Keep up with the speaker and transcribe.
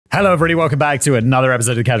Hello everybody, welcome back to another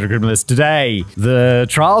episode of The Casual Criminalist. Today, the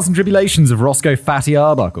trials and tribulations of Roscoe Fatty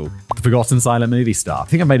Arbuckle, the forgotten silent movie star. I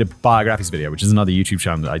think I made a biographies video, which is another YouTube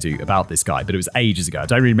channel that I do about this guy, but it was ages ago. I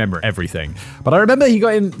don't really remember everything. But I remember he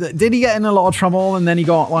got in, did he get in a lot of trouble and then he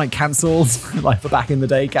got like cancelled, like for back in the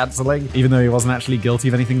day cancelling, even though he wasn't actually guilty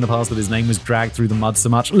of anything in the past, but his name was dragged through the mud so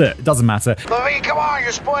much. Look, it doesn't matter. Louis, come on,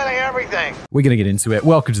 you're spoiling everything. We're going to get into it.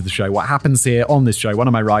 Welcome to the show. What happens here on this show, one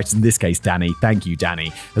of my writers, in this case, Danny, thank you,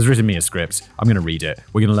 Danny, has written me a script. I'm going to read it.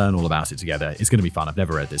 We're going to learn all about it together. It's going to be fun. I've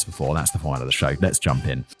never read this before. That's the point of the show. Let's jump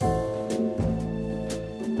in.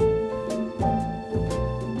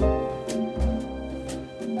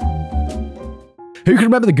 Who can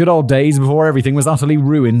remember the good old days before everything was utterly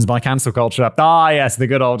ruined by cancel culture? Ah, yes, the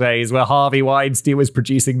good old days where Harvey Weinstein was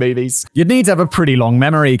producing movies. You'd need to have a pretty long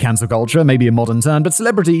memory, cancel culture, maybe a modern turn, but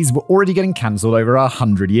celebrities were already getting cancelled over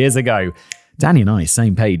 100 years ago. Danny and I,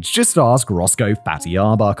 same page. Just ask Roscoe Fatty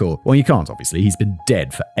Arbuckle. Well, you can't, obviously. He's been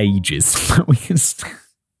dead for ages. But we can...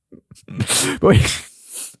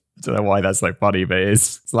 I don't know why that's so funny, but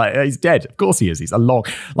it's like, he's dead. Of course he is. He's a long...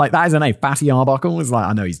 Like, that is a name. Fatty Arbuckle is like,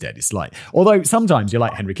 I know he's dead. It's like... Although, sometimes you're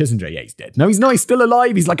like, Henry Kissinger, yeah, he's dead. No, he's not. He's still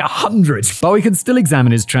alive. He's like 100. But we can still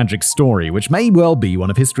examine his tragic story, which may well be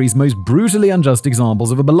one of history's most brutally unjust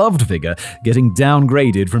examples of a beloved figure getting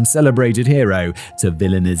downgraded from celebrated hero to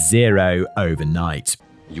villainous zero overnight.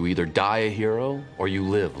 You either die a hero, or you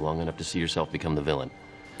live long enough to see yourself become the villain.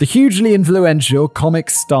 The hugely influential comic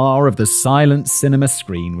star of the silent cinema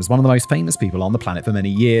screen was one of the most famous people on the planet for many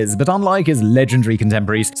years, but unlike his legendary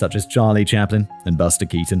contemporaries such as Charlie Chaplin and Buster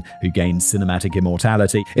Keaton, who gained cinematic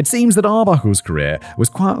immortality, it seems that Arbuckle's career was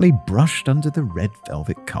quietly brushed under the red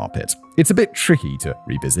velvet carpet. It's a bit tricky to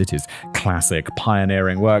revisit his classic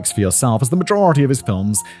pioneering works for yourself, as the majority of his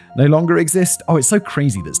films no longer exist. Oh, it's so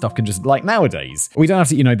crazy that stuff can just, like nowadays, we don't have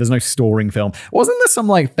to, there's no storing film. Wasn't there some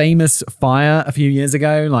like famous fire a few years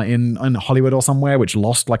ago, like in Hollywood or somewhere, which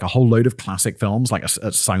lost like a whole load of classic films, like at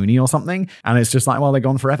Sony or something? And it's just like, well, they're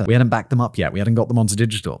gone forever. We hadn't backed them up yet. We hadn't got them onto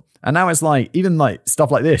digital. And now it's like, even like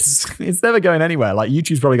stuff like this, it's never going anywhere. Like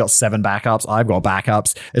YouTube's probably got 7 backups. I've got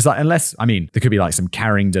backups. It's like, unless, there could be like some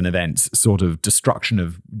Carrington event sort of destruction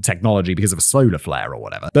of technology because of a solar flare or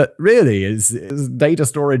whatever. But really, data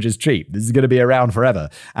storage is cheap. This is going to be around forever.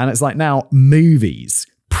 And it's like now movies,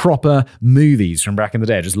 proper movies from back in the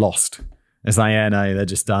day are just lost. It's like, yeah, no, they're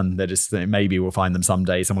just done. They're just, maybe we'll find them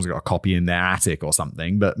someday. Someone's got a copy in their attic or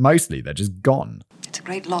something, but mostly they're just gone. It's a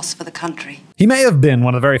great loss for the country. He may have been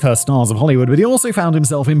one of the very first stars of Hollywood, but he also found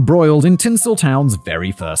himself embroiled in Tinseltown's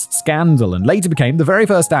very first scandal, and later became the very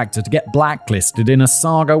first actor to get blacklisted in a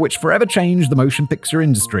saga which forever changed the motion picture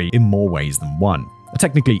industry in more ways than one. A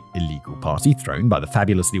technically illegal party thrown by the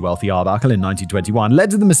fabulously wealthy Arbuckle in 1921 led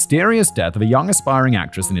to the mysterious death of a young aspiring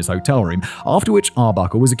actress in his hotel room, after which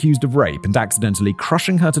Arbuckle was accused of rape and accidentally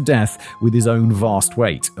crushing her to death with his own vast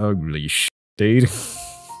weight. Holy shit, dude.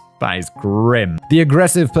 That is grim. The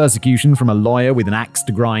aggressive persecution from a lawyer with an axe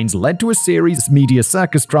to grind led to a series of media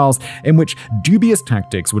circus trials in which dubious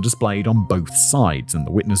tactics were displayed on both sides, and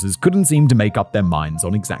the witnesses couldn't seem to make up their minds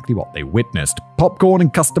on exactly what they witnessed. Popcorn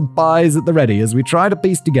and custom pies at the ready as we try to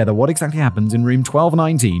piece together what exactly happened in room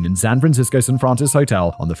 1219 in San Francisco San Francis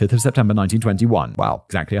Hotel on the 5th of September 1921. Wow,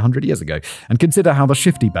 exactly 100 years ago. And consider how the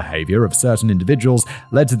shifty behavior of certain individuals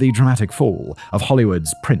led to the dramatic fall of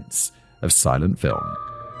Hollywood's prince of silent film.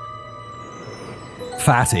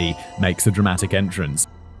 Fatty makes a dramatic entrance.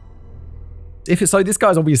 So this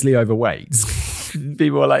guy's obviously overweight.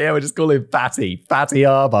 People are like, yeah, we'll just call him Fatty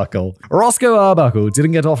Arbuckle. Roscoe Arbuckle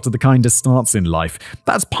didn't get off to the kindest starts in life.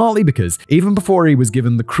 That's partly because even before he was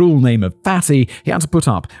given the cruel name of Fatty, he had to put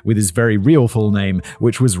up with his very real full name,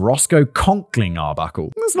 which was Roscoe Conkling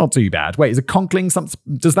Arbuckle. That's not too bad. Wait, is a conkling something?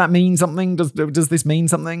 Does that mean something? Does this mean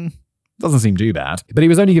something? Doesn't seem too bad. But he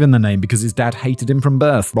was only given the name because his dad hated him from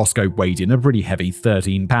birth. Roscoe weighed in a pretty heavy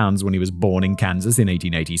 13 pounds when he was born in Kansas in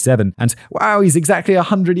 1887. And wow, he's exactly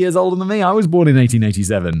 100 years older than me. I was born in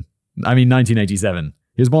 1987.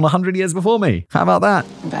 He was born 100 years before me. How about that?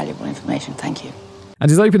 Valuable information, thank you. And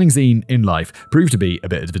his opening scene in life proved to be a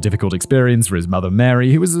bit of a difficult experience for his mother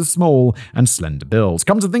Mary, who was a small and slender build.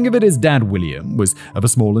 Come to think of it, his dad William was of a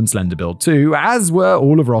small and slender build too, as were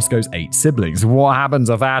all of Roscoe's 8 siblings. What happened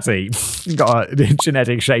to Fatty? Got a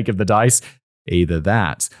genetic shake of the dice. Either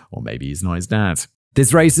that, or maybe he's not his dad.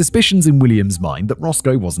 This raised suspicions in William's mind that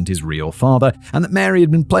Roscoe wasn't his real father, and that Mary had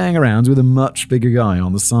been playing around with a much bigger guy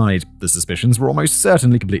on the side. The suspicions were almost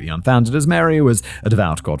certainly completely unfounded, as Mary was a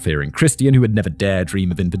devout, God-fearing Christian who had never dared dream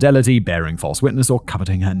of infidelity, bearing false witness, or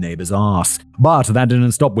coveting her neighbor's ass. But that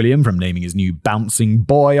didn't stop William from naming his new bouncing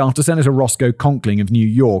boy after Senator Roscoe Conkling of New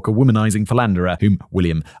York, a womanizing philanderer whom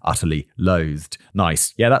William utterly loathed.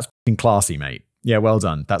 Nice. Yeah, that's fucking classy, mate. Yeah, well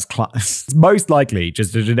done. That's it's most likely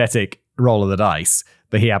just a genetic roll of the dice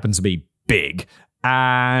that he happened to be big,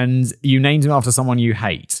 and you named him after someone you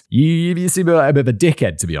hate. You seem a bit of a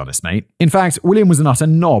dickhead, to be honest, mate. In fact, William was an utter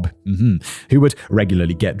knob, who would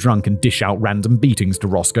regularly get drunk and dish out random beatings to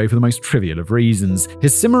Roscoe for the most trivial of reasons.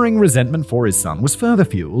 His simmering resentment for his son was further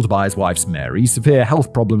fueled by his wife's Mary's severe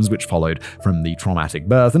health problems which followed from the traumatic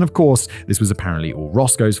birth, and of course, this was apparently all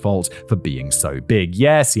Roscoe's fault for being so big.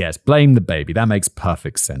 Yes, blame the baby. That makes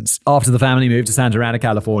perfect sense. After the family moved to Santa Ana,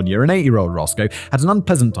 California, an 8-year-old Roscoe had an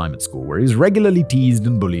unpleasant time at school where he was regularly teased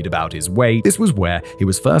and bullied about his weight. This was where he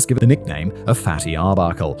was first given the nickname of Fatty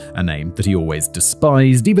Arbuckle, a name that he always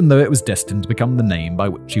despised, even though it was destined to become the name by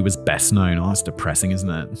which he was best known. Oh, that's depressing, isn't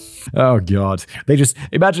it? Oh, God. They just,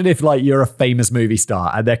 imagine if, you're a famous movie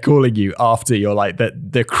star and they're calling you after you're,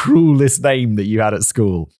 the cruelest name that you had at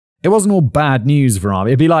school. It wasn't all bad news for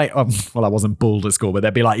Arby. It'd be like, I wasn't bald at school, but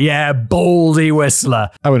they'd be like, yeah, Baldy Whistler.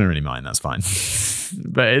 I wouldn't really mind, that's fine.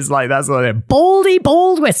 But it's that's what it is. Baldy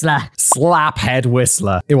Bald Whistler. Slaphead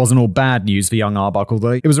Whistler. It wasn't all bad news for young Arbuckle,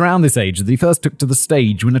 though. It was around this age that he first took to the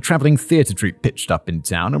stage when a travelling theatre troupe pitched up in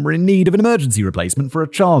town and were in need of an emergency replacement for a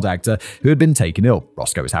child actor who had been taken ill.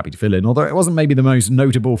 Roscoe was happy to fill in, although it wasn't maybe the most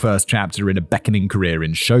notable first chapter in a beckoning career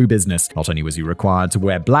in show business. Not only was he required to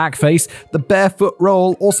wear blackface, the barefoot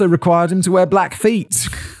role also required him to wear black feet.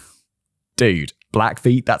 Dude. Black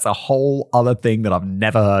feet, that's a whole other thing that I've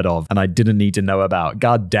never heard of and I didn't need to know about.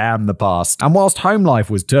 God damn the past. And whilst home life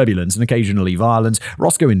was turbulent and occasionally violent,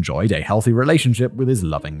 Roscoe enjoyed a healthy relationship with his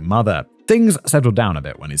loving mother. Things settled down a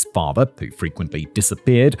bit when his father, who frequently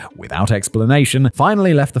disappeared without explanation,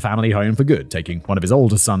 finally left the family home for good, taking one of his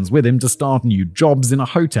older sons with him to start new jobs in a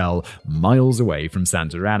hotel miles away from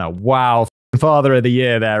Santa Ana. Wow, father of the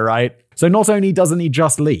year there, right? So not only doesn't he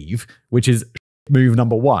just leave, which is move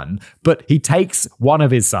number one, but he takes one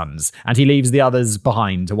of his sons and he leaves the others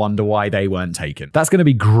behind to wonder why they weren't taken. That's going to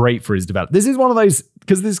be great for his development. This is one of those,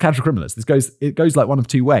 because this is Catch a Criminalist, it goes one of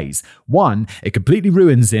two ways. One, it completely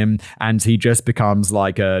ruins him and he just becomes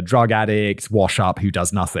like a drug addict, wash up who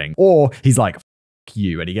does nothing. Or he's like,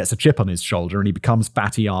 you, and he gets a chip on his shoulder and he becomes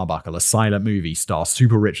Fatty Arbuckle, a silent movie star,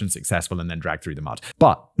 super rich and successful, and then dragged through the mud.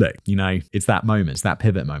 But look, it's that moment, it's that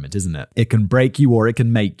pivot moment, isn't it? It can break you or it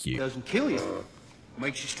can make you. It doesn't kill you.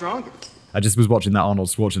 Makes you stronger. I just was watching that Arnold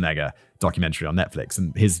Schwarzenegger documentary on Netflix,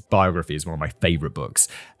 and his biography is one of my favorite books.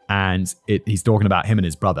 And he's talking about him and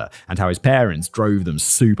his brother and how his parents drove them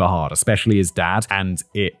super hard, especially his dad. And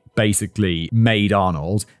it basically made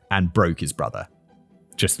Arnold and broke his brother.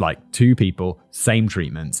 Just like two people, same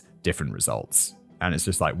treatments, different results. And it's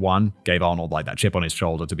just like one gave Arnold that chip on his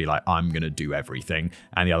shoulder to be like, I'm going to do everything.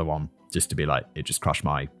 And the other one just to be like, it just crushed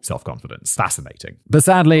my self-confidence. Fascinating. But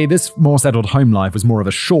sadly, this more settled home life was more of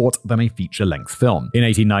a short than a feature-length film. In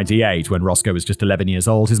 1898, when Roscoe was just 11 years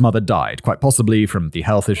old, his mother died, quite possibly from the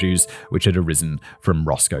health issues which had arisen from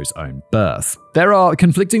Roscoe's own birth. There are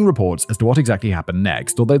conflicting reports as to what exactly happened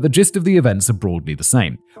next, although the gist of the events are broadly the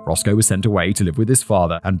same. Roscoe was sent away to live with his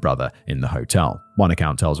father and brother in the hotel. One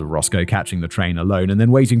account tells of Roscoe catching the train alone and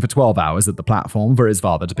then waiting for 12 hours at the platform for his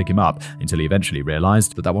father to pick him up, until he eventually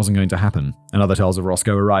realized that wasn't going to happen. Another tells of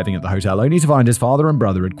Roscoe arriving at the hotel only to find his father and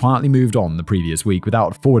brother had quietly moved on the previous week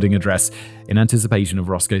without forwarding address in anticipation of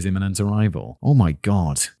Roscoe's imminent arrival. Oh my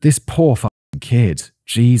God, this poor fucking kid.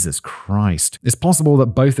 Jesus Christ. It's possible that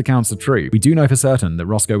both accounts are true. We do know for certain that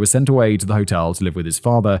Roscoe was sent away to the hotel to live with his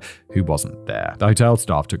father, who wasn't there. The hotel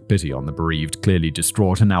staff took pity on the bereaved, clearly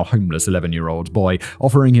distraught and now homeless 11-year-old boy,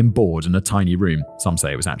 offering him board in a tiny room. Some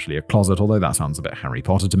say it was actually a closet, although that sounds a bit Harry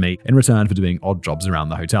Potter to me, in return for doing odd jobs around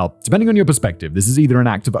the hotel. Depending on your perspective, this is either an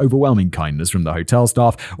act of overwhelming kindness from the hotel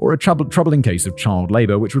staff or a troubling case of child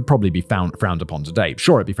labor, which would probably be frowned upon today.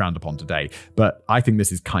 Sure, it'd be frowned upon today, but I think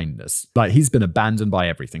this is kindness. He's been abandoned by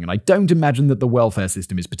everything, and I don't imagine that the welfare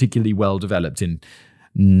system is particularly well developed in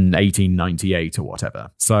 1898 or whatever.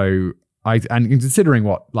 So and considering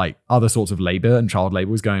what other sorts of labor and child labor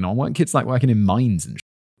was going on, weren't kids working in mines and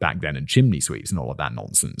back then, and chimney sweeps and all of that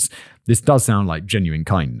nonsense? This does sound like genuine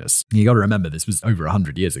kindness. You got to remember, this was over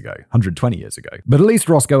 100 years ago, 120 years ago. But at least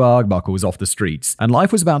Roscoe Arbuckle was off the streets, and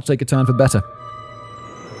life was about to take a turn for better.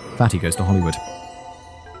 Fatty goes to Hollywood.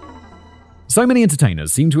 So many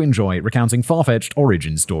entertainers seem to enjoy recounting far-fetched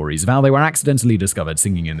origin stories of how they were accidentally discovered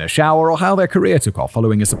singing in their shower, or how their career took off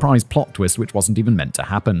following a surprise plot twist which wasn't even meant to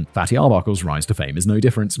happen. Fatty Arbuckle's rise to fame is no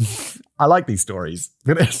different. I like these stories,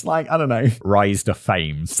 but it's like, I don't know, rise to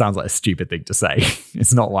fame sounds like a stupid thing to say.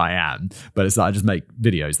 It's not what I am, but it's like I just make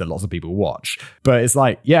videos that lots of people watch. But it's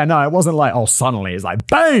like, yeah, no, it wasn't like, oh, suddenly it's like,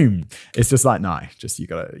 boom. It's just like, no, just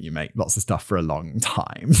you make lots of stuff for a long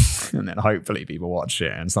time and then hopefully people watch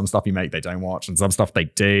it. And some stuff you make they don't watch, and some stuff they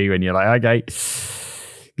do, and you're like, okay,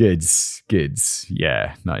 good.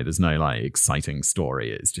 Yeah, no, there's no like exciting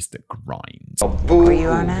story. It's just a grind. Where you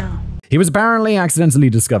are now. He was apparently accidentally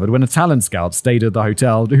discovered when a talent scout stayed at the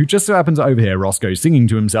hotel who just so happened to overhear Roscoe singing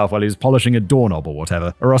to himself while he was polishing a doorknob or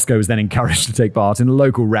whatever. Roscoe was then encouraged to take part in a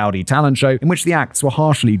local rowdy talent show in which the acts were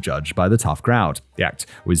harshly judged by the tough crowd. The act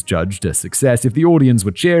was judged a success if the audience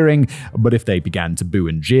were cheering, but if they began to boo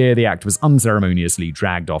and jeer, the act was unceremoniously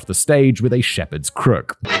dragged off the stage with a shepherd's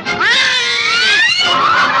crook.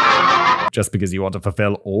 Just because you want to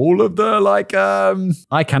fulfill all of the,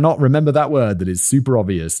 I cannot remember that word that is super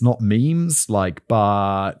obvious. Not memes,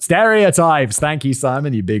 but stereotypes. Thank you,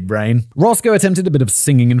 Simon, you big brain. Roscoe attempted a bit of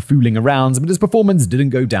singing and fooling around, but his performance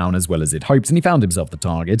didn't go down as well as he'd hoped, and he found himself the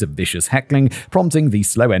target of vicious heckling, prompting the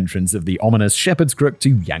slow entrance of the ominous shepherd's crook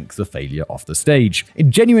to yank the failure off the stage. In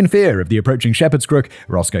genuine fear of the approaching shepherd's crook,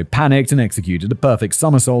 Roscoe panicked and executed a perfect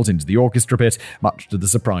somersault into the orchestra pit, much to the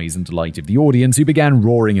surprise and delight of the audience, who began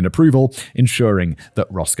roaring in approval, ensuring that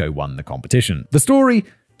Roscoe won the competition. The story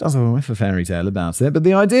does have a whiff of fairy tale about it, but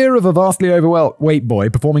the idea of a vastly overweight boy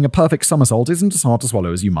performing a perfect somersault isn't as hard to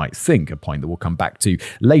swallow as you might think. A point that we'll come back to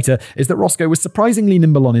later is that Roscoe was surprisingly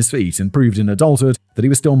nimble on his feet and proved in adulthood that he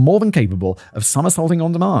was still more than capable of somersaulting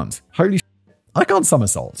on demand. Holy shit. I can't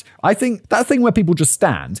somersault. I think that thing where people just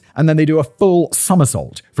stand and then they do a full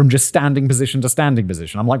somersault from just standing position to standing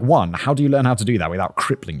position. I'm like, one, how do you learn how to do that without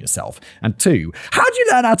crippling yourself? And two, how do you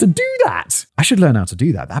learn how to do that? I should learn how to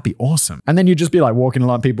do that. That'd be awesome. And then you'd just be like walking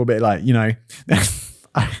along, people be like,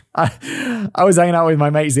 I was hanging out with my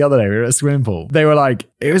mates the other day. We were at a swimming pool. They were like,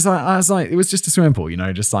 it was just a swimming pool,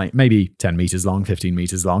 just like maybe 10 meters long, 15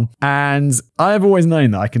 meters long. And I've always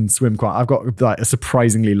known that I can swim I've got like a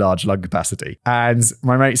surprisingly large lung capacity. And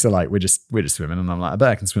my mates are like, we're just swimming. And I'm like, I bet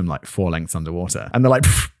I can swim like 4 lengths underwater. And they're like,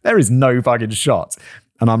 there is no fucking shot.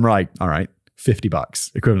 And I'm like, all right,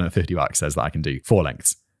 $50, equivalent of $50 says that I can do 4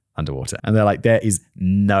 lengths underwater. And they're like, there is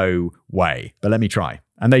no way, but let me try.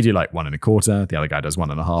 And they do like 1 1/4. The other guy does 1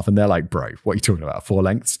 1/2. And they're like, bro, what are you talking about? 4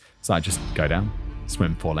 lengths? So I just go down,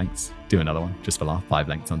 swim 4 lengths, do another one just for laugh, 5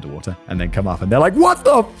 lengths underwater, and then come up and they're like, what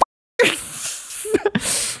the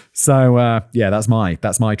So yeah, that's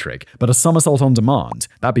my trick. But a somersault on demand,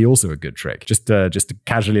 that'd be also a good trick. Just to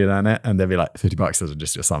casually learn it, and they'd be like, $50 doesn't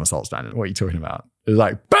just do a somersault standing. What are you talking about? It's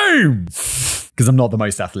like, boom! Because I'm not the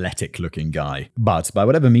most athletic looking guy. But by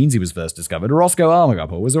whatever means he was first discovered, Roscoe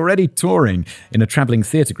Arbuckle was already touring in a traveling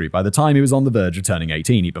theatre group by the time he was on the verge of turning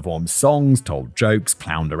 18. He performed songs, told jokes,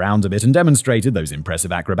 clowned around a bit, and demonstrated those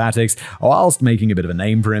impressive acrobatics, whilst making a bit of a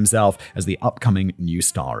name for himself as the upcoming new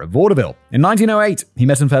star of vaudeville. In 1908, he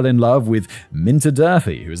met and fell in love with Minta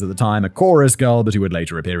Durfee, who was at the time a chorus girl, but who would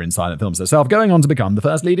later appear in silent films herself, going on to become the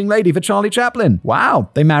first leading lady for Charlie Chaplin. Wow!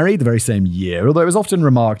 They married the very same year, although it was often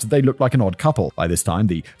remarked that they looked like an odd couple. By this time,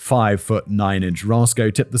 the 5'9" Roscoe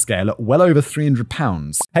tipped the scale at well over 300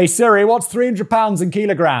 pounds. Hey Siri, what's 300 pounds in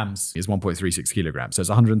kilograms? It's 1.36 kilograms, so it's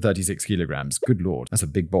 136 kilograms. Good lord, that's a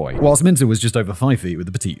big boy. Whilst Minta was just over 5 feet with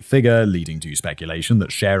a petite figure, leading to speculation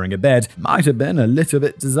that sharing a bed might have been a little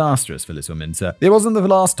bit disastrous for little Minta. It wasn't the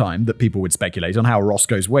last time that people would speculate on how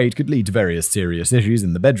Roscoe's weight could lead to various serious issues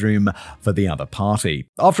in the bedroom for the other party.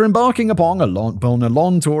 After embarking upon a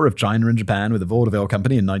long tour of China and Japan with the vaudeville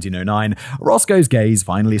company in 1909, Roscoe's gaze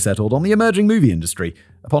finally settled on the emerging movie industry.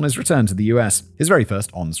 Upon his return to the US, his very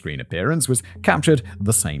first on-screen appearance was captured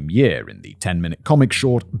the same year in the 10-minute comic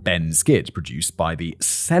short Ben Skid, produced by the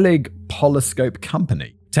Selig Polyscope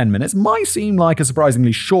Company. 10 minutes might seem like a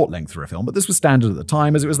surprisingly short length for a film, but this was standard at the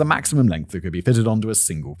time as it was the maximum length that could be fitted onto a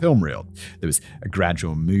single film reel. There was a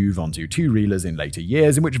gradual move onto 2-reelers in later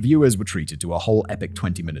years in which viewers were treated to a whole epic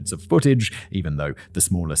 20 minutes of footage, even though the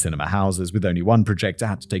smaller cinema houses with only one projector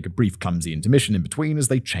had to take a brief clumsy intermission in between as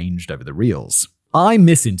they changed over the reels. I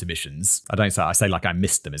miss intermissions. I say like I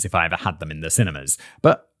missed them as if I ever had them in the cinemas.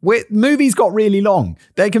 But movies got really long.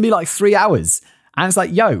 They can be like 3 hours. And it's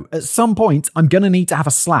like, yo, at some point, I'm going to need to have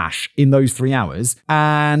a slash in those 3 hours.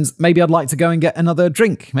 And maybe I'd like to go and get another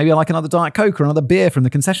drink. Maybe I like another Diet Coke or another beer from the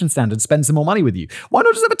concession stand and spend some more money with you. Why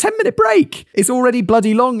not just have a 10-minute break? It's already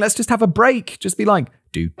bloody long. Let's just have a break. Just be like,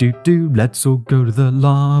 Let's all go to the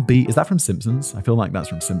lobby. Is that from Simpsons? I feel like that's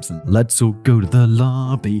from Simpsons. Let's all go to the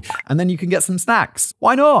lobby. And then you can get some snacks.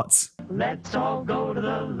 Why not? Let's all go to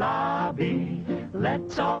the lobby.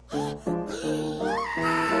 Let's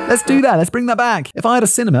do that. Let's bring that back. If I had a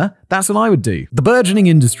cinema, that's what I would do. The burgeoning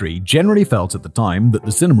industry generally felt at the time that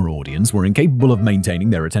the cinema audience were incapable of maintaining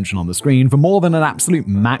their attention on the screen for more than an absolute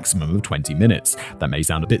maximum of 20 minutes. That may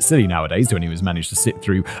sound a bit silly nowadays to anyone who's managed to sit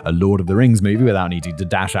through a Lord of the Rings movie without needing to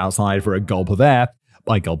dash outside for a gulp of air.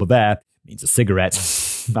 By gulp of air, means a cigarette.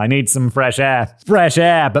 I need some fresh air. Fresh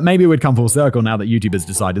air! But maybe it would come full circle now that YouTube has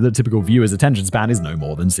decided that typical viewers' attention span is no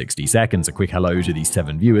more than 60 seconds. A quick hello to these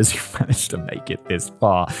 7 viewers who managed to make it this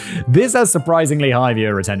far. This has surprisingly high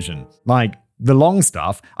viewer retention. Like, the long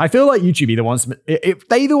stuff, I feel like YouTube either wants if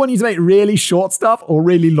they either want you to make really short stuff or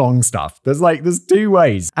really long stuff. There's two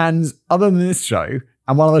ways. And other than this show,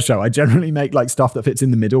 and one other show, I generally make like stuff that fits in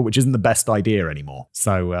the middle, which isn't the best idea anymore.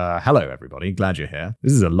 So, hello everybody, glad you're here.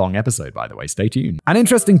 This is a long episode, by the way, stay tuned. An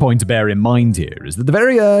interesting point to bear in mind here is that the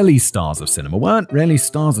very early stars of cinema weren't really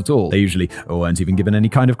stars at all. They usually weren't even given any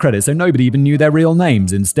kind of credit, so nobody even knew their real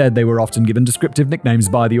names. Instead, they were often given descriptive nicknames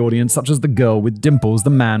by the audience, such as the girl with dimples, the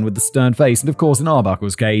man with the stern face, and of course, in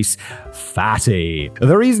Arbuckle's case, Fatty.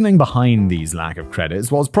 The reasoning behind these lack of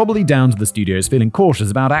credits was probably down to the studios feeling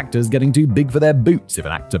cautious about actors getting too big for their boots. If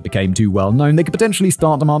an actor became too well known, they could potentially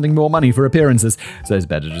start demanding more money for appearances, so it's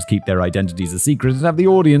better to just keep their identities a secret and have the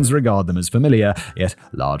audience regard them as familiar, yet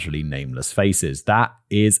largely nameless faces. That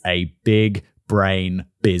is a big brain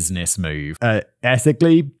business move.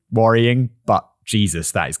 Ethically worrying, but Jesus,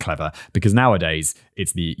 that is clever, because nowadays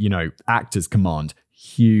it's actors command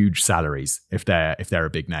huge salaries if they're a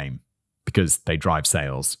big name because they drive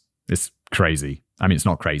sales. It's crazy. I mean, it's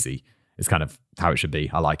not crazy. It's kind of how it should be.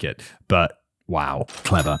 I like it, but wow,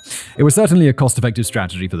 clever. It was certainly a cost-effective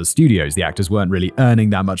strategy for the studios. The actors weren't really earning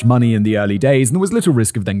that much money in the early days, and there was little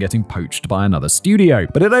risk of them getting poached by another studio.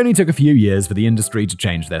 But it only took a few years for the industry to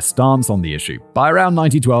change their stance on the issue. By around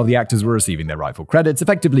 1912, the actors were receiving their rightful credits,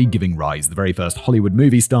 effectively giving rise to the very first Hollywood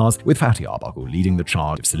movie stars, with Fatty Arbuckle leading the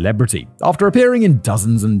charge of celebrity. After appearing in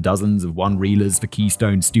dozens and dozens of one-reelers for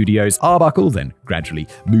Keystone Studios, Arbuckle then gradually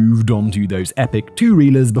moved on to those epic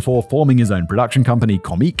two-reelers before forming his own production company,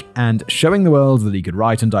 Comique, and showing the world that he could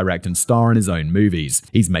write and direct and star in his own movies.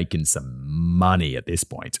 He's making some money at this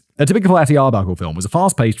point. A typical Fatty Arbuckle film was a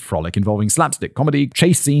fast-paced frolic involving slapstick comedy,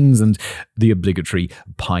 chase scenes, and the obligatory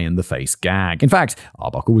pie-in-the-face gag. In fact,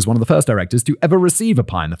 Arbuckle was one of the first directors to ever receive a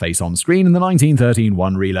pie-in-the-face on screen in the 1913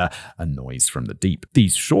 one-reeler, A Noise from the Deep.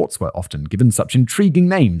 These shorts were often given such intriguing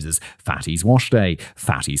names as Fatty's Wash Day,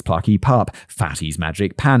 Fatty's Plucky Pup, Fatty's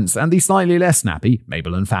Magic Pants, and the slightly less snappy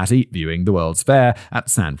Mabel and Fatty Viewing the World's Fair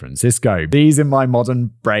at San Francisco. These in my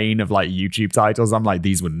modern brain of like YouTube titles, I'm like,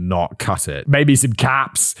 these would not cut it. Maybe some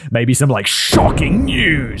caps. Maybe some like shocking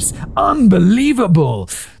news. Unbelievable.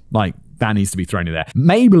 Like, that needs to be thrown in there.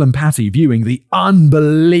 Mabel and Patty viewing the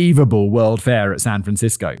unbelievable World Fair at San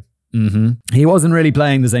Francisco. He wasn't really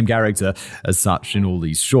playing the same character as such in all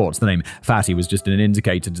these shorts. The name Fatty was just an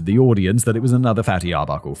indicator to the audience that it was another Fatty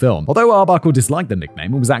Arbuckle film. Although Arbuckle disliked the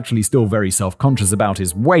nickname and was actually still very self-conscious about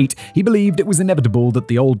his weight, he believed it was inevitable that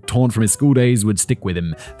the old taunt from his school days would stick with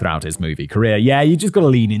him throughout his movie career. Yeah, you just gotta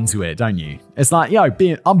lean into it, don't you? It's like,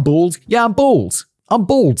 I'm bald. Yeah, I'm bald. I'm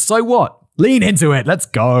bald, so what? Lean into it, let's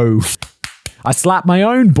go. I slapped my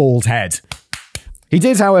own bald head. He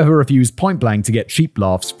did, however, refuse point-blank to get cheap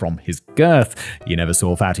laughs from his girth. You never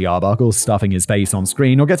saw Fatty Arbuckle stuffing his face on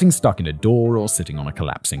screen or getting stuck in a door or sitting on a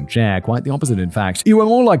collapsing chair. Quite the opposite, in fact. You were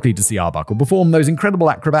more likely to see Arbuckle perform those incredible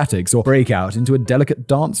acrobatics or break out into a delicate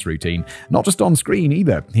dance routine. Not just on screen,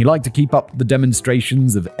 either. He liked to keep up the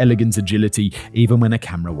demonstrations of elegant agility even when a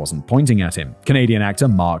camera wasn't pointing at him. Canadian actor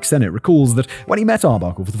Mark Sennett recalls that when he met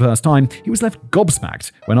Arbuckle for the first time, he was left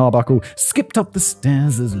gobsmacked when Arbuckle skipped up the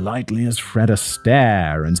stairs as lightly as Fred Astaire,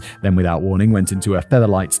 and then without warning went into a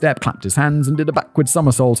feather-light step, clapped his hands, and did a backward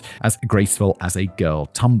somersault as graceful as a girl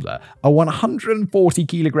tumbler. A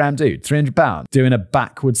 140-kilogram dude, 300 pounds, doing a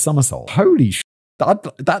backward somersault. Holy shit.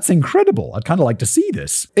 That's incredible. I'd kind of like to see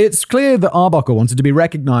this. It's clear that Arbuckle wanted to be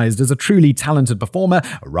recognized as a truly talented performer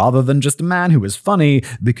rather than just a man who was funny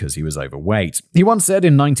because he was overweight. He once said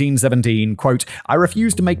in 1917, quote, "I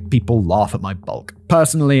refuse to make people laugh at my bulk.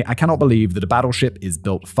 Personally, I cannot believe that a battleship is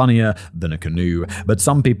built funnier than a canoe, but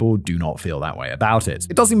some people do not feel that way about it."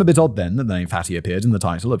 It does seem a bit odd then that the name Fatty appeared in the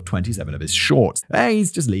title of 27 of his shorts. Hey,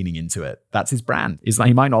 he's just leaning into it. That's his brand. It's like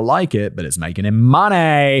he might not like it, but it's making him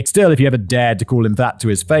money. Still, if you ever dared to call him that to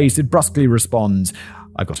his face, he'd brusquely respond,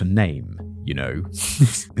 "I've got a name, you know."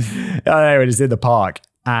 I know, it's in the park.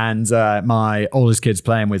 and my oldest kid's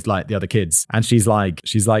playing with like the other kids, and she's like,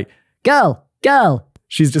 girl.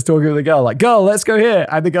 She's just talking to the girl, like, girl, let's go here.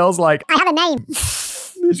 And the girl's like, I have a name.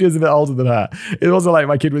 She was a bit older than her. It wasn't like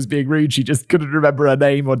my kid was being rude. She just couldn't remember her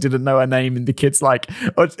name or didn't know her name. And the kid's like,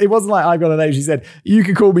 it wasn't like, I've got a name. She said, you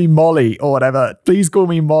can call me Molly or whatever. Please call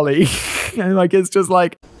me Molly. And like, it's just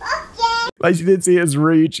like, okay. Like she didn't see it as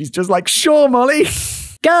rude. She's just like, sure, Molly.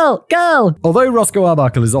 Girl. Although Roscoe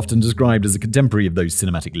Arbuckle is often described as a contemporary of those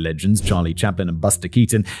cinematic legends, Charlie Chaplin and Buster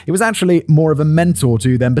Keaton, he was actually more of a mentor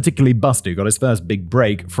to them, particularly Buster, who got his first big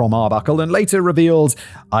break from Arbuckle and later revealed,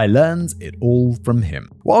 I learned it all from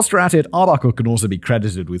him. Whilst we're at it, Arbuckle can also be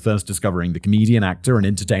credited with first discovering the comedian, actor, and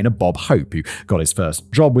entertainer Bob Hope, who got his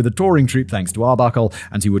first job with a touring troupe thanks to Arbuckle,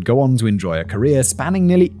 and he would go on to enjoy a career spanning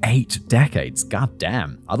nearly 8 decades. God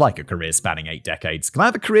damn. I'd like a career spanning 8 decades. Can I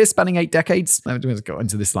have a career spanning 8 decades? I'm going to go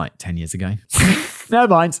into this like 10 years ago. Never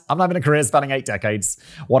mind. I'm not having a career spanning 8 decades.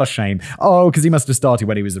 What a shame. Oh, because he must have started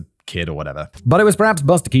when he was a kid or whatever. But it was perhaps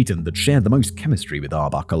Buster Keaton that shared the most chemistry with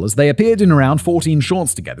Arbuckle, as they appeared in around 14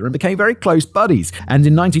 shorts together and became very close buddies. And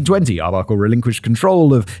in 1920, Arbuckle relinquished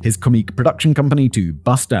control of his comic production company to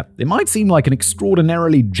Buster. It might seem like an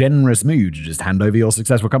extraordinarily generous move to just hand over your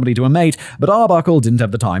successful company to a mate, but Arbuckle didn't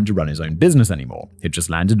have the time to run his own business anymore. He'd just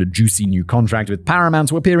landed a juicy new contract with Paramount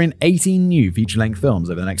to appear in 18 new feature-length films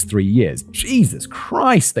over the next 3 years. Jesus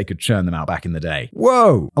Christ, they could churn them out back in the day.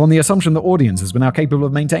 Whoa! On the assumption that audiences were now capable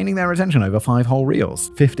of maintaining their attention over 5 whole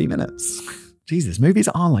reels. 50 minutes. Jesus, movies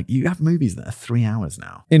are like, you have movies that are 3 hours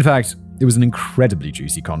now. In fact, it was an incredibly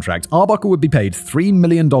juicy contract. Arbuckle would be paid $3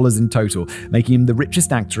 million in total, making him the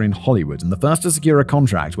richest actor in Hollywood and the first to secure a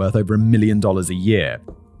contract worth over $1 million a year.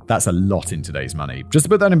 That's a lot in today's money. Just to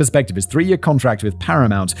put that in perspective, his 3-year contract with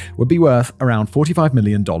Paramount would be worth around $45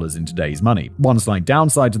 million in today's money. One slight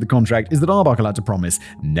downside to the contract is that Arbuckle had to promise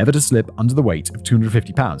never to slip under the weight of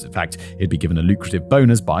 250 pounds. In fact, he'd be given a lucrative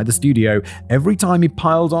bonus by the studio every time he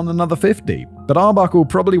piled on another 50. But Arbuckle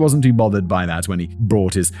probably wasn't too bothered by that when he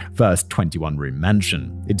bought his first 21-room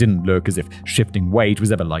mansion. It didn't look as if shifting weight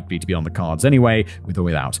was ever likely to be on the cards anyway, with or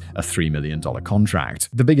without a $3 million contract.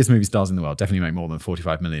 The biggest movie stars in the world definitely make more than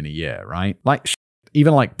 $45 million a year, right? Like,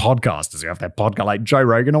 even like podcasters who have their podcast, like Joe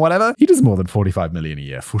Rogan or whatever, he does more than $45 million a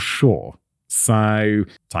year for sure. So,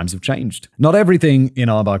 times have changed. Not everything in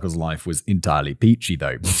Arbuckle's life was entirely peachy,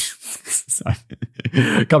 though. So,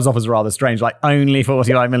 it comes off as rather strange, like only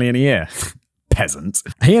 $45 million a year. Peasant.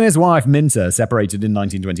 He and his wife, Minter, separated in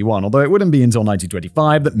 1921, although it wouldn't be until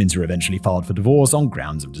 1925 that Minter eventually filed for divorce on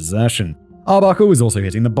grounds of desertion. Arbuckle was also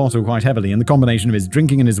hitting the bottle quite heavily, and the combination of his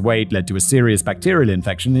drinking and his weight led to a serious bacterial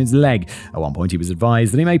infection in his leg. At one point, he was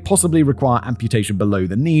advised that he may possibly require amputation below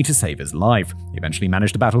the knee to save his life. He eventually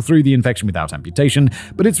managed to battle through the infection without amputation,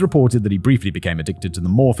 but it's reported that he briefly became addicted to the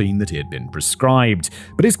morphine that he had been prescribed.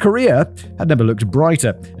 But his career had never looked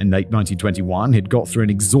brighter. In late 1921, he'd got through an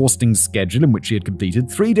exhausting schedule in which he had completed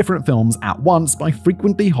 3 different films at once by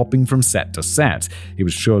frequently hopping from set to set. He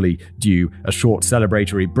was surely due a short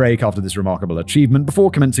celebratory break after this remarkable achievement before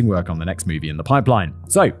commencing work on the next movie in the pipeline.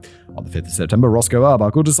 So, on the 5th of September, Roscoe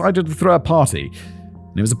Arbuckle decided to throw a party.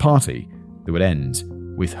 And it was a party that would end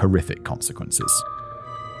with horrific consequences.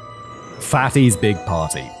 Fatty's Big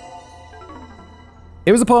Party.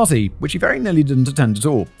 It was a party which he very nearly didn't attend at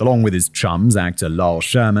all. Along with his chums, actor Lyle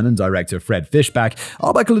Sherman and director Fred Fishback,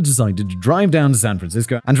 Arbuckle had decided to drive down to San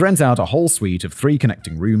Francisco and rent out a whole suite of 3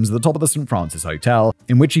 connecting rooms at the top of the St. Francis Hotel,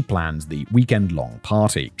 in which he planned the weekend-long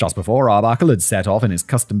party. Just before Arbuckle had set off in his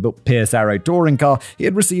custom-built Pierce Arrow touring car, he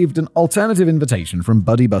had received an alternative invitation from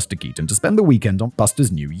buddy Buster Keaton to spend the weekend on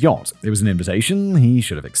Buster's new yacht. It was an invitation he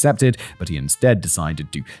should have accepted, but he instead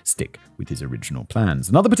decided to stick with his original plans.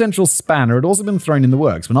 Another potential spanner had also been thrown in the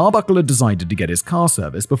works when Arbuckle had decided to get his car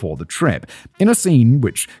serviced before the trip. In a scene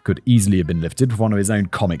which could easily have been lifted with one of his own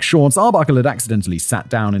comic shorts, Arbuckle had accidentally sat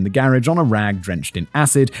down in the garage on a rag drenched in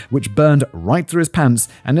acid, which burned right through his pants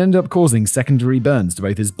and ended up causing secondary burns to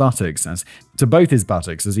both his buttocks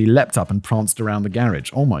as he leapt up and pranced around the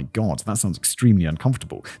garage. Oh my god, that sounds extremely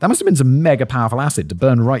uncomfortable. That must have been some mega powerful acid to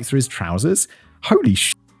burn right through his trousers. Holy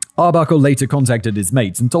shit. Arbuckle later contacted his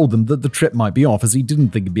mates and told them that the trip might be off as he didn't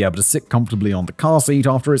think he'd be able to sit comfortably on the car seat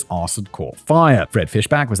after his arse had caught fire. Fred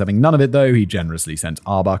Fishback was having none of it though. He generously sent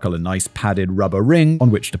Arbuckle a nice padded rubber ring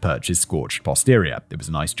on which to perch his scorched posterior. It was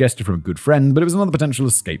a nice gesture from a good friend, but it was another potential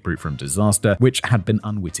escape route from disaster, which had been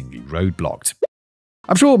unwittingly roadblocked.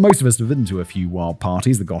 I'm sure most of us have been to a few wild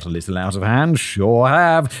parties that got a little out of hand. Sure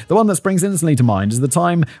have. The one that springs instantly to mind is the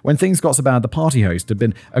time when things got so bad the party host had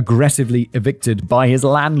been aggressively evicted by his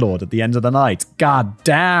landlord at the end of the night. God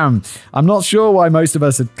damn. I'm not sure why most of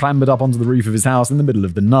us had clambered up onto the roof of his house in the middle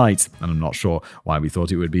of the night, and I'm not sure why we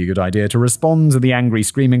thought it would be a good idea to respond to the angry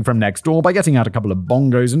screaming from next door by getting out a couple of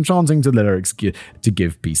bongos and chanting to lyrics to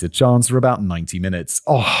give peace a chance for about 90 minutes.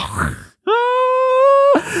 Oh...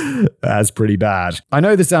 That's pretty bad. I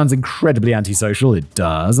know this sounds incredibly antisocial, it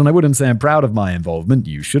does, and I wouldn't say I'm proud of my involvement,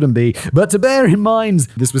 you shouldn't be, but to bear in mind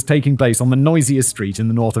this was taking place on the noisiest street in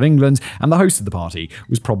the north of England, and the host of the party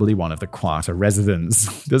was probably one of the quieter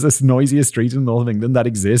residents. There's this noisiest street in the north of England that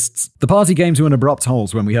exists. The party came to an abrupt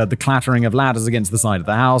halt when we heard the clattering of ladders against the side of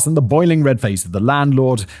the house, and the boiling red face of the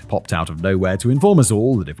landlord popped out of nowhere to inform us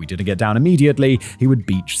all that if we didn't get down immediately, he would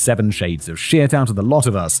beach 7 shades of shit out of the lot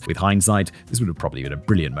of us. With hindsight, this would have probably been a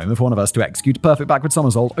brilliant moment for one of us to execute a perfect backward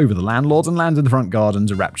somersault over the landlord and land in the front garden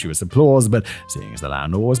to rapturous applause, but seeing as the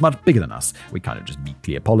landlord was much bigger than us, we kind of just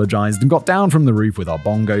meekly apologized and got down from the roof with our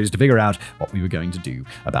bongos to figure out what we were going to do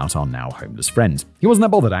about our now homeless friend. He wasn't that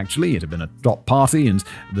bothered, actually. It had been a drop party and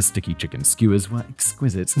the sticky chicken skewers were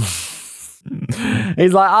exquisite.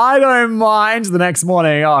 He's like, I don't mind. The next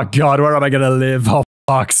morning, oh God, where am I going to live? Oh,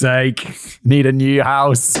 fuck's sake. Need a new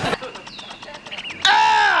house.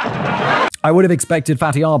 I would have expected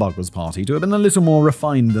Fatty Arbuckle's party to have been a little more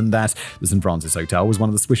refined than that. The St. Francis Hotel was one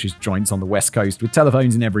of the swishiest joints on the West Coast with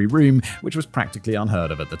telephones in every room, which was practically unheard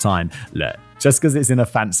of at the time. Look, just because it's in a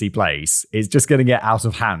fancy place, it's just going to get out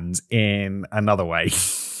of hand in another way.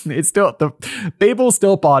 It's still, the people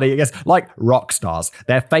still party, I guess, like rock stars.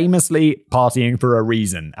 They're famously partying for a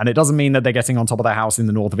reason. And it doesn't mean that they're getting on top of their house in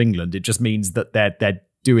the north of England. It just means that they're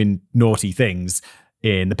doing naughty things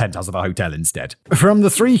in the penthouse of a hotel instead. From the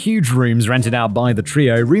 3 huge rooms rented out by the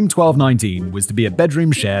trio, room 1219 was to be a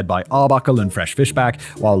bedroom shared by Arbuckle and Fresh Fishback,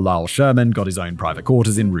 while Lyle Sherman got his own private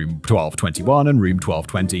quarters in room 1221, and room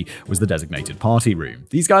 1220 was the designated party room.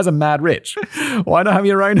 These guys are mad rich. Why not have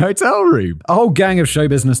your own hotel room? A whole gang of show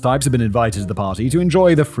business types have been invited to the party to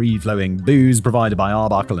enjoy the free-flowing booze provided by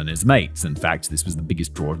Arbuckle and his mates. In fact, this was the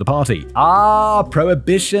biggest draw of the party.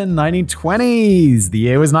 Prohibition, 1920s. The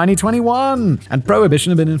year was 1921, and Prohibition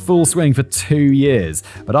had been in full swing for 2 years,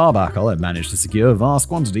 but Arbuckle had managed to secure vast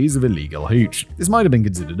quantities of illegal hooch. This might have been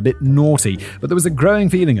considered a bit naughty, but there was a growing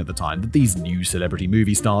feeling at the time that these new celebrity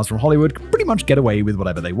movie stars from Hollywood could pretty much get away with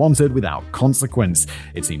whatever they wanted without consequence.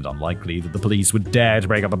 It seemed unlikely that the police would dare to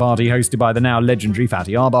break up a party hosted by the now legendary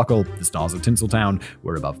Fatty Arbuckle. The stars of Tinseltown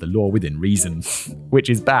were above the law within reason, which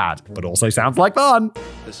is bad, but also sounds like fun.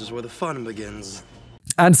 This is where the fun begins.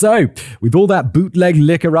 And so, with all that bootleg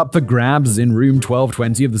liquor up for grabs in room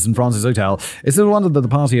 1220 of the St. Francis Hotel, it's no wonder that the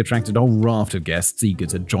party attracted a whole raft of guests eager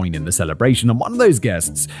to join in the celebration, and one of those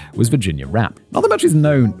guests was Virginia Rapp. Not that much is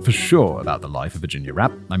known for sure about the life of Virginia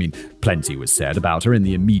Rapp. I mean, plenty was said about her in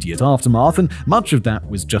the immediate aftermath, and much of that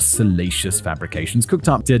was just salacious fabrications cooked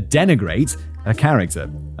up to denigrate her character.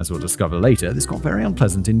 As we'll discover later, this got very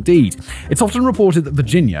unpleasant indeed. It's often reported that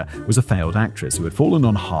Virginia was a failed actress who had fallen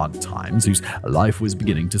on hard times, whose life was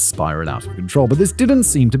beginning to spiral out of control, but this didn't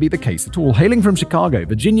seem to be the case at all. Hailing from Chicago,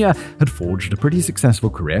 Virginia had forged a pretty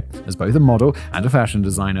successful career as both a model and a fashion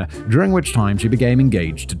designer, during which time she became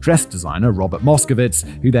engaged to dress designer Robert Moskowitz,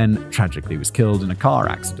 who then tragically was killed in a car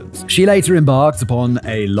accident. She later embarked upon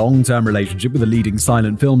a long-term relationship with the leading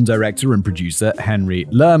silent film director and producer Henry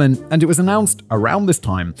Lerman, and it was announced around this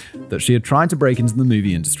time that she had tried to break into the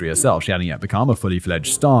movie industry herself. She hadn't yet become a fully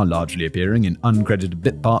fledged star, largely appearing in uncredited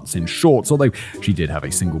bit parts in shorts, although she did have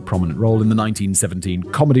a single prominent role in the 1917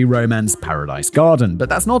 comedy romance Paradise Garden. But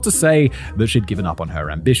that's not to say that she'd given up on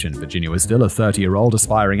her ambition. Virginia was still a 30-year-old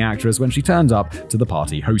aspiring actress when she turned up to the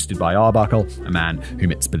party hosted by Arbuckle, a man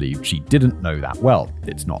whom it's believed she didn't know that well.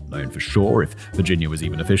 It's not known for sure if Virginia was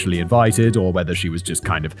even officially invited or whether she was just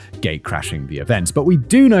kind of gate-crashing the event, but we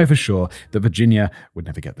do know for sure that Virginia would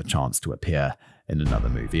never get the chance to appear in another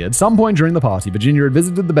movie. At some point during the party, Virginia had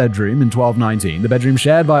visited the bedroom in 1219, the bedroom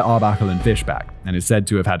shared by Arbuckle and Fishback, and is said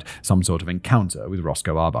to have had some sort of encounter with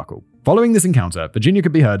Roscoe Arbuckle. Following this encounter, Virginia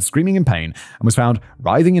could be heard screaming in pain and was found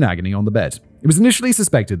writhing in agony on the bed. It was initially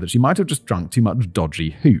suspected that she might have just drunk too much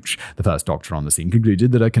dodgy hooch. The first doctor on the scene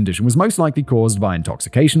concluded that her condition was most likely caused by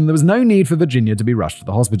intoxication. There was no need for Virginia to be rushed to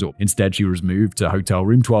the hospital. Instead, she was moved to hotel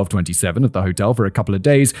room 1227 of the hotel for a couple of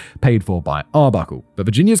days, paid for by Arbuckle. But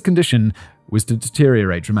Virginia's condition was to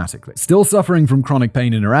deteriorate dramatically. Still suffering from chronic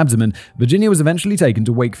pain in her abdomen, Virginia was eventually taken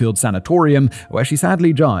to Wakefield Sanatorium, where she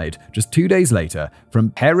sadly died just 2 days later from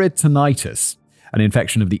peritonitis, an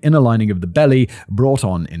infection of the inner lining of the belly brought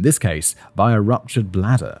on, in this case, by a ruptured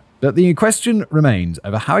bladder. But the question remained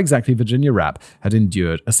over how exactly Virginia Rapp had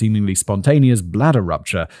endured a seemingly spontaneous bladder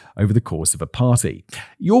rupture over the course of a party.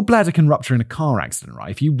 Your bladder can rupture in a car accident,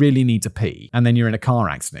 right? If you really need to pee and then you're in a car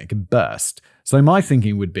accident, it can burst. So my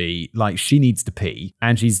thinking would be, like, she needs to pee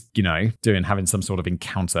and she's, having some sort of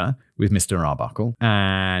encounter with Mr. Arbuckle,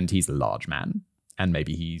 and he's a large man. And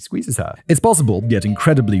maybe he squeezes her. It's possible, yet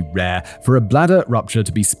incredibly rare, for a bladder rupture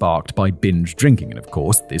to be sparked by binge drinking. And of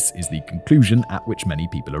course, this is the conclusion at which many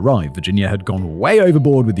people arrive. Virginia had gone way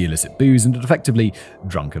overboard with the illicit booze and had effectively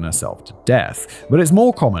drunken herself to death. But it's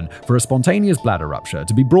more common for a spontaneous bladder rupture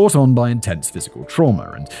to be brought on by intense physical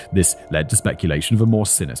trauma, and this led to speculation of a more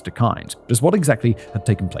sinister kind. Just what exactly had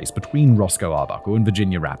taken place between Roscoe Arbuckle and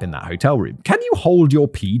Virginia Rapp in that hotel room? Can you hold your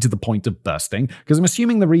pee to the point of bursting? Because I'm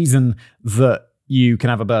assuming the reason that you can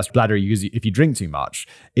have a burst bladder if you drink too much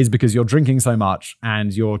is because you're drinking so much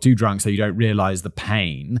and you're too drunk so you don't realize the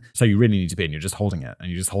pain. So you really need to pee and you're just holding it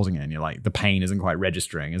and you're like, the pain isn't quite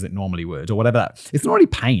registering as it normally would or whatever. It's not really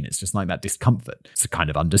pain. It's just like that discomfort. It's a kind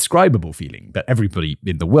of undescribable feeling, but everybody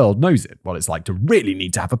in the world knows it. What it's like to really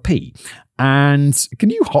need to have a pee. And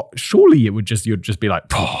surely you'd just be like,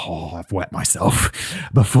 oh, I've wet myself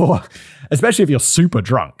before, especially if you're super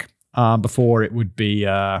drunk. Before it would be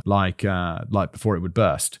before it would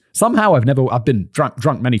burst. Somehow I've been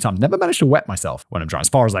drunk many times, never managed to wet myself when I'm drunk, as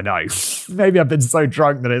far as I know. Maybe I've been so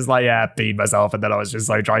drunk that it's like, I peed myself, and then I was just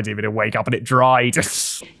so trying to even wake up and it dried.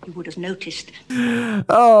 You would have noticed.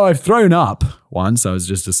 Oh, I've thrown up once. I was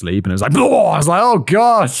just asleep and it was like, oh, I was like, oh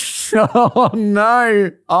gosh, oh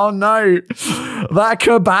no, that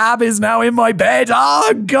kebab is now in my bed.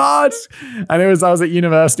 Oh God. And I was at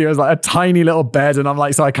university. It was like a tiny little bed, and I'm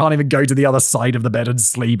like, so I can't even go to the other side of the bed and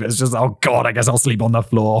sleep. It's just, oh God, I guess I'll sleep on the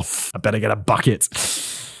floor. I better get a bucket.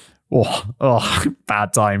 Oh,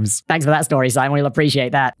 bad times. Thanks for that story, Simon. We'll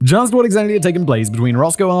appreciate that. Just what exactly had taken place between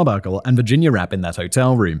Roscoe Arbuckle and Virginia Rapp in that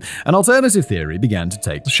hotel room? An alternative theory began to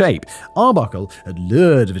take shape. Arbuckle had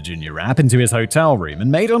lured Virginia Rapp into his hotel room and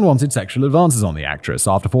made unwanted sexual advances on the actress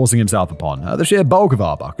after forcing himself upon her. The sheer bulk of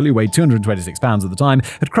Arbuckle, who weighed 226 pounds at the time,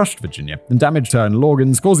 had crushed Virginia and damaged her internal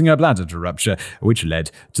organs, causing her bladder to rupture, which led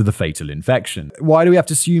to the fatal infection. Why do we have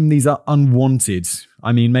to assume these are unwanted?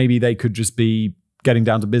 I mean, maybe they could just be getting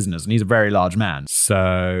down to business, and he's a very large man.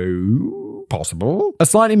 So, possible. A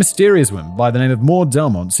slightly mysterious woman by the name of Maud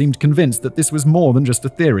Delmont seemed convinced that this was more than just a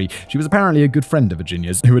theory. She was apparently a good friend of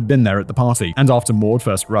Virginia's who had been there at the party. And after Maud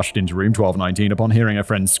first rushed into room 1219 upon hearing her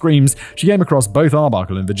friend's screams, she came across both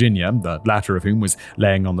Arbuckle and Virginia, the latter of whom was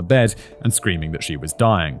laying on the bed and screaming that she was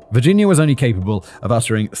dying. Virginia was only capable of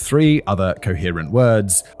uttering 3 other coherent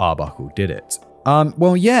words. Arbuckle did it.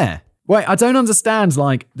 Well, yeah. Wait, I don't understand.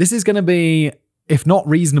 Like, this is going to be, if not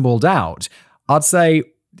reasonable doubt, I'd say,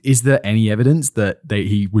 is there any evidence that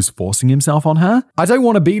he was forcing himself on her? I don't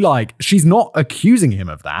want to be like, she's not accusing him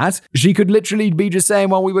of that. She could literally be just saying,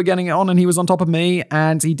 well, we were getting it on and he was on top of me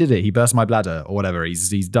and he did it. He burst my bladder or whatever.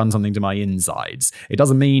 He's done something to my insides. It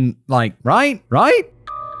doesn't mean, like, right?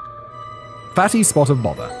 Fatty spot of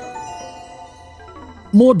bother.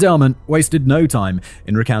 Maud Delmont wasted no time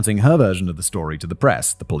in recounting her version of the story to the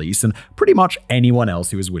press, the police, and pretty much anyone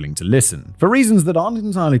else who was willing to listen. For reasons that aren't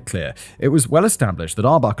entirely clear, it was well established that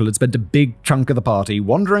Arbuckle had spent a big chunk of the party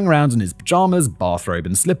wandering around in his pajamas, bathrobe,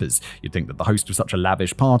 and slippers. You'd think that the host of such a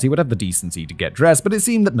lavish party would have the decency to get dressed, but it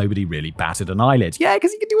seemed that nobody really batted an eyelid. Yeah,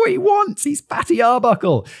 because he can do what he wants. He's Fatty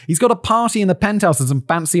Arbuckle. He's got a party in the penthouse of some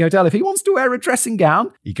fancy hotel. If he wants to wear a dressing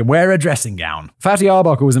gown, he can wear a dressing gown. Fatty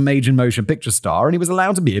Arbuckle was a major motion picture star, and he was allowed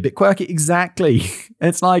to be a bit quirky. Exactly.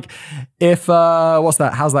 It's like, if, how's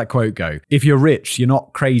that quote go? If you're rich, you're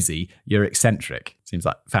not crazy, you're eccentric. Seems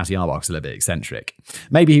like Fatty Arbuckle's a little bit eccentric.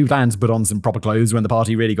 Maybe he planned to put on some proper clothes when the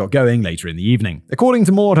party really got going later in the evening. According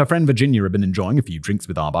to Maud, her friend Virginia had been enjoying a few drinks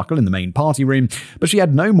with Arbuckle in the main party room, but she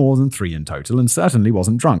had no more than 3 in total and certainly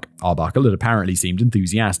wasn't drunk. Arbuckle had apparently seemed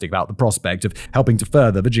enthusiastic about the prospect of helping to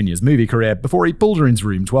further Virginia's movie career before he pulled her into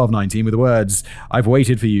room 1219 with the words, "I've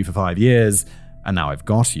waited for you for 5 years, and now I've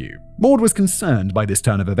got you." Maud was concerned by this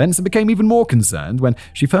turn of events and became even more concerned when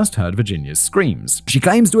she first heard Virginia's screams. She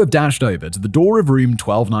claims to have dashed over to the door of room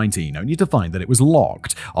 1219 only to find that it was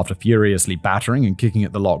locked. After furiously battering and kicking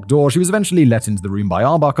at the locked door, she was eventually let into the room by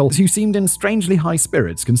Arbuckle, who seemed in strangely high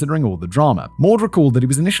spirits considering all the drama. Maud recalled that he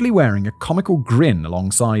was initially wearing a comical grin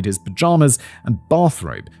alongside his pajamas and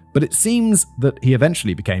bathrobe, but it seems that he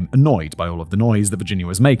eventually became annoyed by all of the noise that Virginia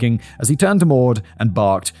was making as he turned to Maud and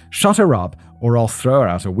barked, "Shut her up, or I'll throw her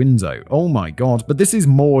out a window." Oh my god. But this is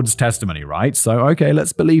Maud's testimony, right? So, okay,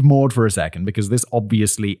 let's believe Maud for a second, because this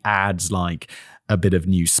obviously adds, like, a bit of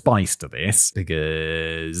new spice to this,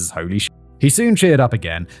 because holy shit. He soon cheered up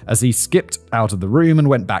again as he skipped out of the room and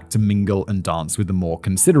went back to mingle and dance with the more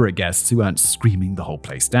considerate guests who weren't screaming the whole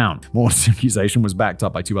place down. Maud's accusation was backed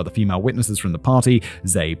up by two other female witnesses from the party,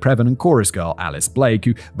 Zay Previn and chorus girl Alice Blake,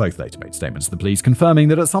 who both later made statements to the police confirming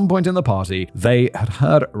that at some point in the party, they had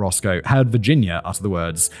heard Virginia utter the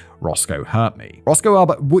words, "Roscoe hurt me." Roscoe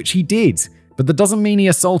Arbuckle, which he did. But that doesn't mean he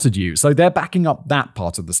assaulted you, so they're backing up that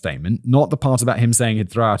part of the statement, not the part about him saying he'd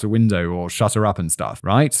throw out a window or shut her up and stuff,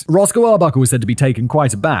 right? Roscoe Arbuckle was said to be taken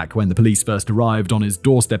quite aback when the police first arrived on his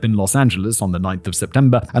doorstep in Los Angeles on the 9th of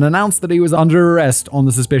September and announced that he was under arrest on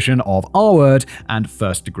the suspicion of R-word and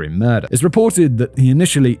first-degree murder. It's reported that he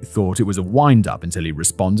initially thought it was a wind-up until he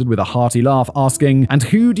responded with a hearty laugh asking, "And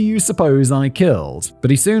who do you suppose I killed?"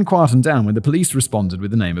 But he soon quietened down when the police responded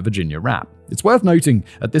with the name of Virginia Rapp. It's worth noting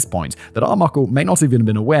at this point that Arbuckle may not have even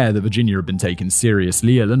been aware that Virginia had been taken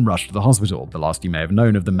seriously ill and rushed to the hospital. The last he may have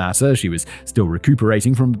known of the matter, she was still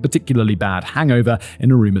recuperating from a particularly bad hangover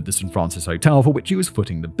in a room at the St. Francis Hotel for which he was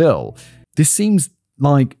footing the bill. This seems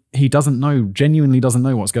like he genuinely doesn't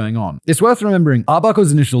know what's going on. It's worth remembering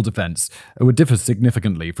Arbuckle's initial defense would differ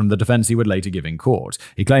significantly from the defense he would later give in court.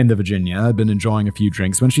 He claimed that Virginia had been enjoying a few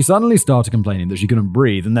drinks when she suddenly started complaining that she couldn't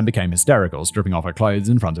breathe and then became hysterical, stripping off her clothes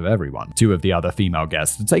in front of everyone. Two of the other female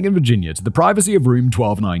guests had taken Virginia to the privacy of room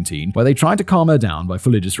 1219, where they tried to calm her down by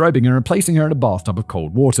fully disrobing her and placing her in a bathtub of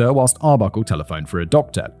cold water whilst Arbuckle telephoned for a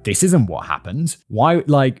doctor. This isn't what happened. Why,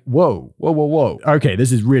 whoa. Okay,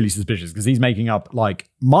 this is really suspicious because he's making up,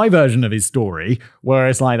 my version of his story, where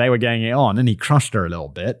it's like they were getting it on and he crushed her a little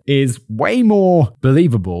bit, is way more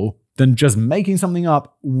believable than just making something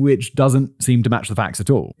up which doesn't seem to match the facts at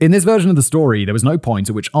all. In this version of the story, there was no point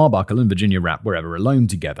at which Arbuckle and Virginia Rapp were ever alone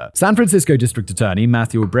together. San Francisco District Attorney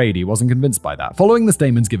Matthew Brady wasn't convinced by that. Following the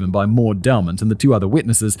statements given by Maud Delmont and the two other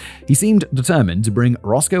witnesses, he seemed determined to bring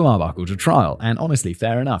Roscoe Arbuckle to trial. And honestly,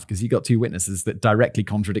 fair enough, because you got two witnesses that directly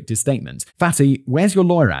contradict his statement. Fatty, where's your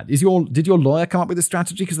lawyer at? Did your lawyer come up with a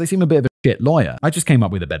strategy? Because they seem a bit of a shit lawyer. I just came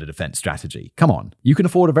up with a better defense strategy. Come on, you can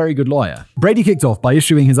afford a very good lawyer. Brady kicked off by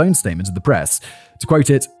issuing his own statement to the press. To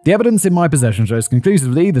quote it, "The evidence in my possession shows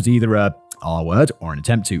conclusively that either a R-word or an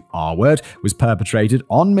attempt to R-word was perpetrated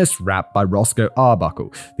on Miss Rapp by Roscoe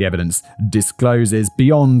Arbuckle. The evidence discloses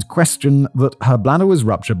beyond question that her bladder was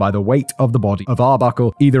ruptured by the weight of the body of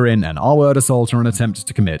Arbuckle, either in an R-word assault or an attempt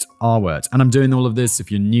to commit R-word." And I'm doing all of this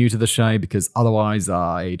if you're new to the show, because otherwise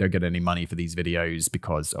I don't get any money for these videos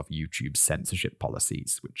because of YouTube's censorship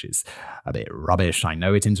policies, which is a bit rubbish. I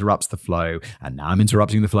know it interrupts the flow, and now I'm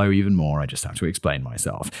interrupting the flow even more. I just have to explain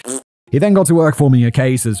myself. He then got to work forming a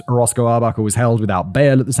case as Roscoe Arbuckle was held without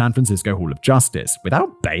bail at the San Francisco Hall of Justice.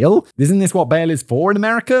 Without bail? Isn't this what bail is for in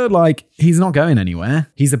America? He's not going anywhere.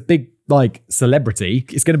 He's a big celebrity.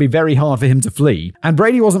 It's going to be very hard for him to flee. And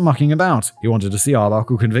Brady wasn't mucking about. He wanted to see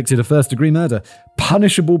Arbuckle convicted of first-degree murder,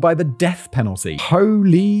 punishable by the death penalty.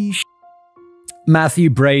 Holy shit. Matthew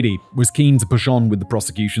Brady was keen to push on with the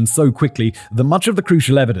prosecution so quickly that much of the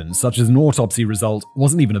crucial evidence, such as an autopsy result,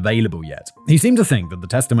 wasn't even available yet. He seemed to think that the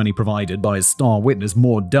testimony provided by his star witness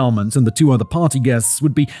Maud Delmont and the two other party guests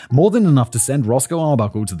would be more than enough to send Roscoe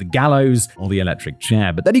Arbuckle to the gallows or the electric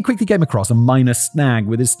chair, but then he quickly came across a minor snag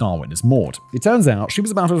with his star witness Maud. It turns out she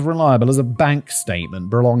was about as reliable as a bank statement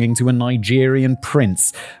belonging to a Nigerian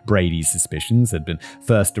prince. Brady's suspicions had been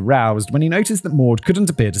first aroused when he noticed that Maud couldn't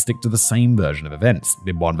appear to stick to the same version of events.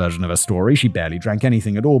 In one version of her story, she barely drank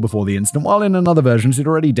anything at all before the incident, while in another version, she'd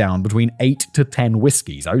already downed between 8 to 10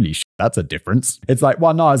 whiskeys. Holy shit, that's a difference. It's like,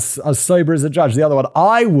 one, no, I was sober as a judge. The other one,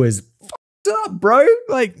 I was up, bro.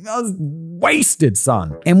 I was wasted,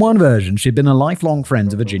 son. In one version, she'd been a lifelong friend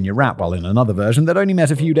to Virginia Rapp, while in another version, they'd only met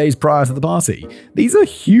a few days prior to the party. These are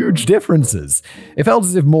huge differences. It felt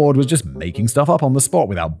as if Maud was just making stuff up on the spot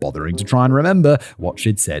without bothering to try and remember what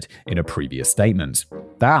she'd said in a previous statement.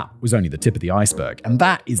 That was only the tip of the iceberg, and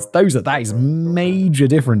that is major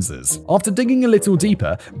differences. After digging a little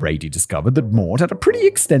deeper, Brady discovered that Maud had a pretty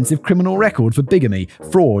extensive criminal record for bigamy,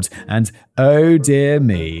 fraud, and, oh dear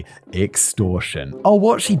me, extortion. Oh,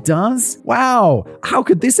 what she does? Wow, how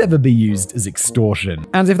could this ever be used as extortion?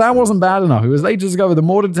 And if that wasn't bad enough, it was later discovered that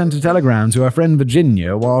Maud had sent a telegram to her friend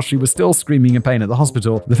Virginia while she was still screaming in pain at the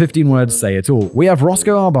hospital. The 15 words say it all. "We have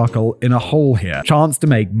Roscoe Arbuckle in a hole here. Chance to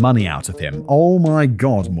make money out of him." Oh my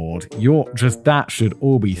god, Maud. That should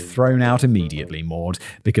all be thrown out immediately, Maud,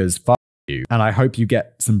 because you, and I hope you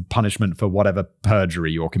get some punishment for whatever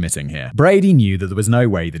perjury you're committing here. Brady knew that there was no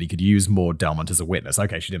way that he could use Maud Delmont as a witness.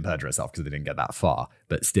 Okay, she didn't perjure herself because they didn't get that far,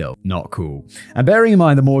 but still, not cool. And bearing in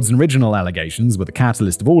mind that Maud's original allegations were the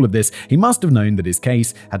catalyst of all of this, he must have known that his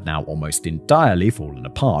case had now almost entirely fallen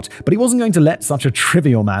apart. But he wasn't going to let such a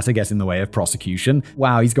trivial matter get in the way of prosecution.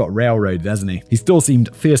 Wow, he's got railroaded, hasn't he? He still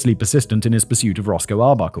seemed fiercely persistent in his pursuit of Roscoe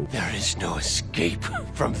Arbuckle. There is no escape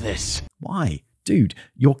from this. Why? Dude,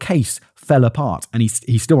 your case fell apart, and he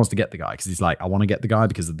still wants to get the guy because he's like, I want to get the guy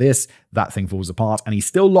because of this. That thing falls apart, and he's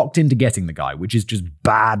still locked into getting the guy, which is just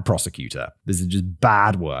bad prosecutor. This is just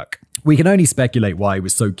bad work. We can only speculate why he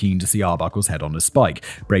was so keen to see Arbuckle's head on a spike.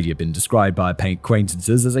 Brady had been described by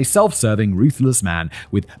acquaintances as a self-serving, ruthless man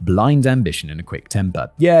with blind ambition and a quick temper.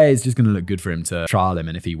 Yeah, it's just going to look good for him to trial him,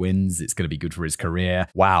 and if he wins, it's going to be good for his career.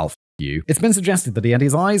 Wow. You. It's been suggested that he had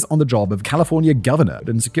his eyes on the job of California governor,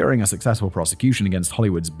 and securing a successful prosecution against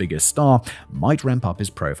Hollywood's biggest star might ramp up his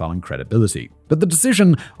profile and credibility. But the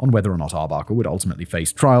decision on whether or not Arbuckle would ultimately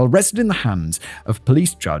face trial rested in the hands of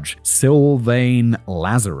police judge Sylvain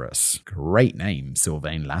Lazarus. Great name,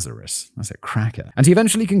 Sylvain Lazarus. That's a cracker. And he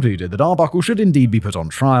eventually concluded that Arbuckle should indeed be put on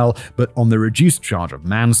trial, but on the reduced charge of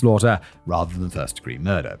manslaughter rather than first-degree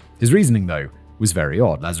murder. His reasoning, though, was very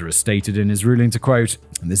odd. Lazarus stated in his ruling to quote,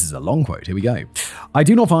 and this is a long quote, here we go, I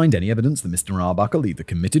do not find any evidence that Mr. Arbuckle either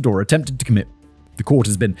committed or attempted to commit. The court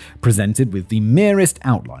has been presented with the merest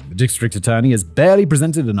outline. The district attorney has barely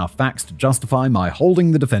presented enough facts to justify my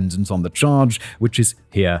holding the defendant on the charge which is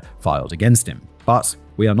here filed against him. But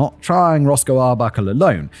we are not trying Roscoe Arbuckle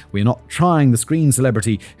alone. We are not trying the screen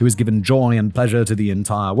celebrity who has given joy and pleasure to the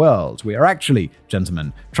entire world. We are actually,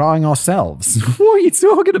 gentlemen, trying ourselves. What are you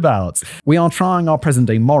talking about? We are trying our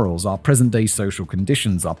present-day morals, our present-day social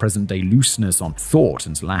conditions, our present-day looseness on thought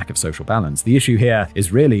and lack of social balance. The issue here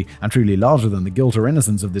is really and truly larger than the guilt or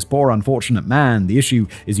innocence of this poor unfortunate man. The issue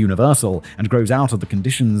is universal and grows out of the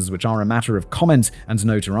conditions which are a matter of comment and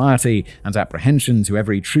notoriety and apprehension to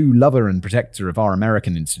every true lover and protector of our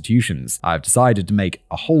American institutions. I have decided to make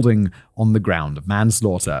a holding on the ground of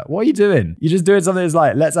manslaughter. What are you doing? You're just doing something that's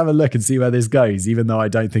like, let's have a look and see where this goes, even though I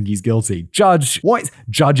don't think he's guilty. Judge, what?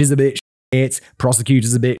 Judge is a bit shit.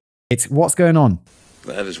 Prosecutor's a bit shit. What's going on?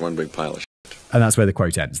 That is one big pile of shit. And that's where the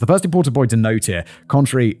quote ends. The first important point to note here,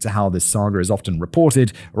 contrary to how this saga is often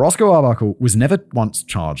reported, Roscoe Arbuckle was never once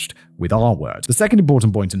charged with our word. The second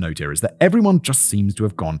important point to note here is that everyone just seems to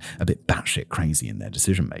have gone a bit batshit crazy in their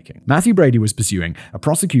decision-making. Matthew Brady was pursuing a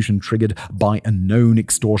prosecution triggered by a known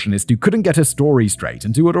extortionist who couldn't get her story straight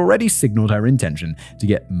and who had already signaled her intention to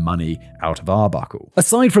get money out of Arbuckle.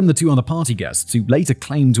 Aside from the two other party guests who later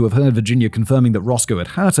claimed to have heard Virginia confirming that Roscoe had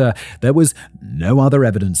hurt her, there was no other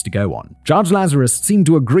evidence to go on. Judge Lazarus seemed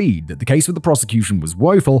to agree that the case of the prosecution was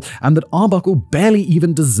woeful and that Arbuckle barely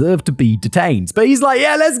even deserved to be detained. But he's like,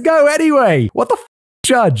 yeah, let's go anyway. What the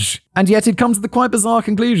judge? And yet it comes to the quite bizarre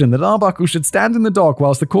conclusion that Arbuckle should stand in the dock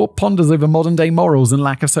whilst the court ponders over modern-day morals and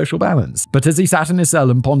lack of social balance. But as he sat in his cell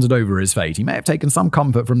and pondered over his fate, he may have taken some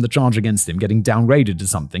comfort from the charge against him getting downgraded to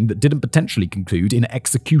something that didn't potentially conclude in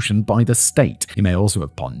execution by the state. He may also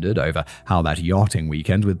have pondered over how that yachting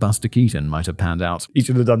weekend with Buster Keaton might have panned out. He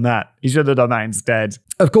should have done that. He should have done that instead.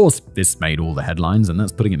 Of course, this made all the headlines, and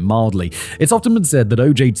that's putting it mildly. It's often been said that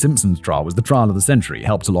O.J. Simpson's trial was the trial of the century,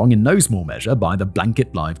 helped along in no small measure by the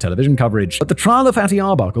blanket live television coverage. But the trial of Fatty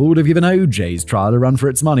Arbuckle would have given O.J.'s trial a run for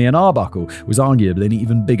its money, and Arbuckle was arguably an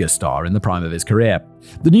even bigger star in the prime of his career.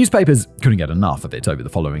 The newspapers couldn't get enough of it over the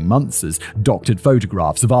following months, as doctored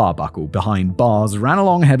photographs of Arbuckle behind bars ran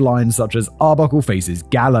along headlines such as Arbuckle faces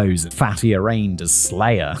gallows, Fatty arraigned as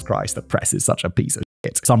slayer. Christ, the press is such a piece of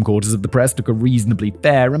shit. Some quarters of the press took a reasonably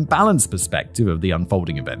fair and balanced perspective of the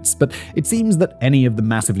unfolding events, but it seems that any of the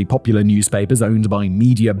massively popular newspapers owned by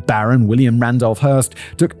media baron William Randolph Hearst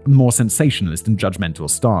took a more sensationalist and judgmental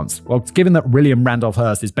stance. Well, given that William Randolph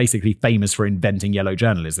Hearst is basically famous for inventing yellow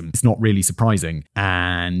journalism, it's not really surprising.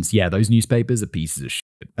 And yeah, those newspapers are pieces of shit.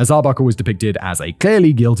 As Arbuckle was depicted as a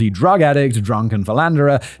clearly guilty drug addict, drunken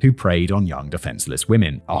philanderer who preyed on young defenseless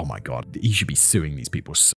women. Oh my god, he should be suing these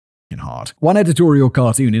people so hard. One editorial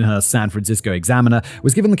cartoon in her San Francisco Examiner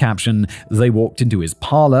was given the caption, "They walked into his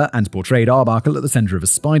parlor and portrayed Arbuckle at the center of a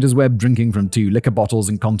spider's web, drinking from 2 liquor bottles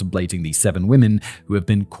and contemplating the 7 women who have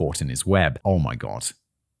been caught in his web." Oh my god.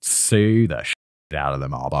 Sue the out of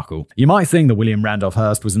them, Arbuckle. You might think that William Randolph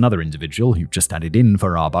Hearst was another individual who just added in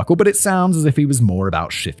for Arbuckle, but it sounds as if he was more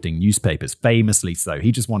about shifting newspapers. Famously so,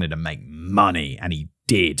 he just wanted to make money, and he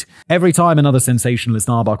did. Every time another sensationalist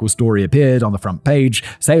Arbuckle story appeared on the front page,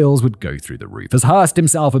 sales would go through the roof. As Hearst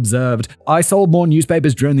himself observed, "I sold more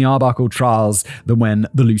newspapers during the Arbuckle trials than when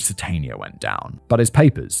the Lusitania went down." But his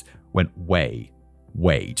papers went way,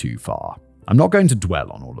 way too far. I'm not going to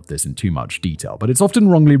dwell on all of this in too much detail, but it's often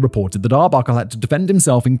wrongly reported that Arbuckle had to defend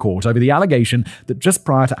himself in court over the allegation that just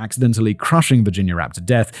prior to accidentally crushing Virginia Rapp to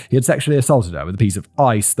death, he had sexually assaulted her with a piece of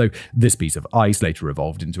ice, though this piece of ice later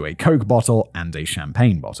evolved into a Coke bottle and a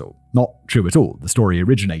champagne bottle. Not true at all. The story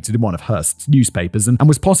originated in one of Hearst's newspapers and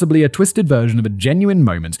was possibly a twisted version of a genuine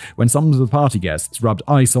moment when some of the party guests rubbed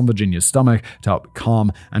ice on Virginia's stomach to help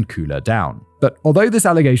calm and cool her down. But although this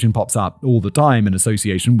allegation pops up all the time in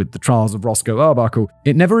association with the trials of Roscoe Arbuckle,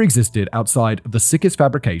 it never existed outside of the sickest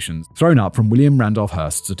fabrications thrown up from William Randolph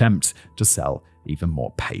Hearst's attempts to sell even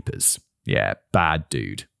more papers. Yeah, bad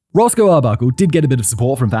dude. Roscoe Arbuckle did get a bit of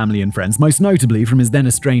support from family and friends, most notably from his then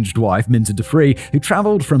estranged wife, Minta DeFree, who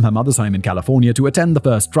traveled from her mother's home in California to attend the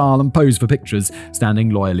first trial and pose for pictures, standing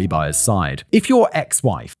loyally by his side. If your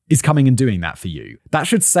ex-wife is coming and doing that for you, that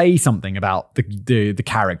should say something about the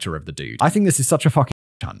character of the dude. I think this is such a fucking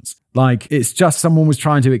cunt. Like, it's just someone was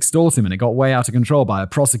trying to extort him and it got way out of control by a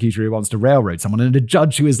prosecutor who wants to railroad someone and a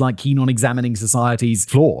judge who is like keen on examining society's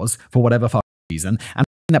flaws for whatever fucking reason, and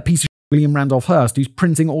that piece of William Randolph Hearst, who's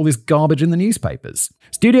printing all this garbage in the newspapers.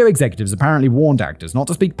 Studio executives apparently warned actors not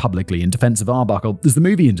to speak publicly in defense of Arbuckle, as the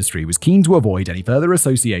movie industry was keen to avoid any further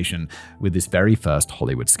association with this very first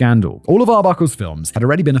Hollywood scandal. All of Arbuckle's films had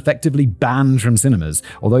already been effectively banned from cinemas,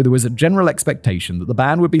 although there was a general expectation that the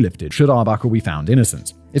ban would be lifted should Arbuckle be found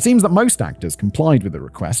innocent. It seems that most actors complied with the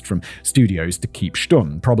request from studios to keep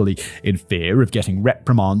stum, probably in fear of getting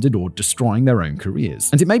reprimanded or destroying their own careers.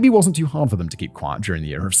 And it maybe wasn't too hard for them to keep quiet during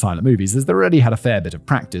the era of silent movies, as they already had a fair bit of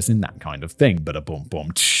practice in that kind of thing. But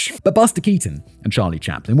Buster Keaton and Charlie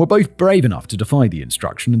Chaplin were both brave enough to defy the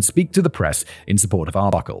instruction and speak to the press in support of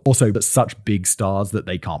Arbuckle. Also, but such big stars that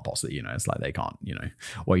they can't possibly, it's like they can't,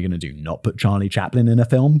 what are you going to do? Not put Charlie Chaplin in a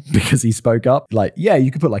film because he spoke up? Like, yeah,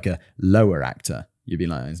 you could put like a lower actor. You'd be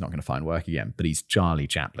like, he's not going to find work again, but he's Charlie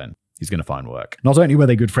Chaplin. He's going to find work. Not only were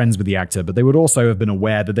they good friends with the actor, but they would also have been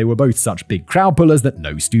aware that they were both such big crowd pullers that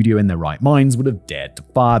no studio in their right minds would have dared to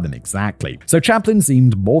fire them exactly. So Chaplin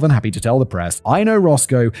seemed more than happy to tell the press, I know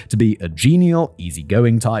Roscoe to be a genial,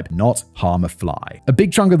 easygoing type, not harm a fly. A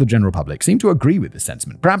big chunk of the general public seemed to agree with this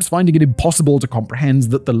sentiment, perhaps finding it impossible to comprehend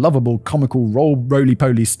that the lovable, comical,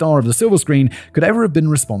 roly-poly star of the silver screen could ever have been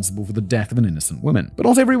responsible for the death of an innocent woman. But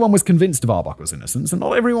not everyone was convinced of Arbuckle's innocence, and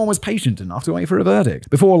not everyone was patient enough to wait for a verdict.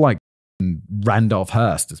 Before, Randolph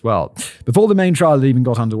Hearst as well. Before the main trial had even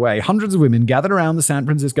got underway, hundreds of women gathered around the San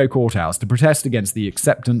Francisco courthouse to protest against the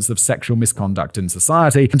acceptance of sexual misconduct in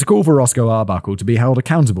society and to call for Roscoe Arbuckle to be held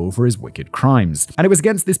accountable for his wicked crimes. And it was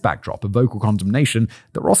against this backdrop of vocal condemnation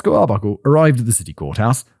that Roscoe Arbuckle arrived at the city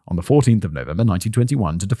courthouse on the 14th of November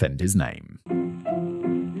 1921 to defend his name.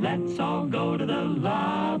 Let's all go to the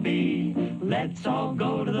lobby. Let's all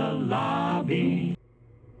go to the lobby.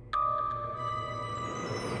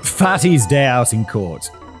 Fatty's day out in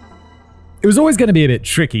court. It was always going to be a bit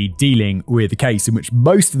tricky dealing with a case in which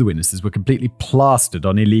most of the witnesses were completely plastered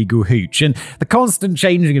on illegal hooch, and the constant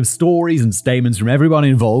changing of stories and statements from everyone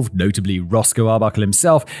involved, notably Roscoe Arbuckle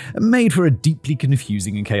himself, made for a deeply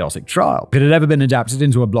confusing and chaotic trial. If it had ever been adapted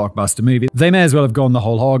into a blockbuster movie, they may as well have gone the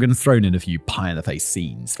whole hog and thrown in a few pie-in-the-face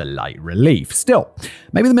scenes for light relief. Still,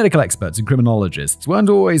 maybe the medical experts and criminologists weren't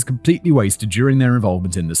always completely wasted during their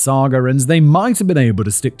involvement in the saga, and they might have been able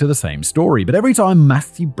to stick to the same story, but every time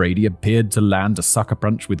Matthew Brady appeared to land a sucker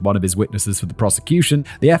punch with one of his witnesses for the prosecution,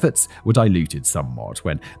 the efforts were diluted somewhat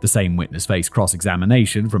when the same witness faced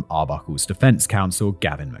cross-examination from Arbuckle's defense counsel,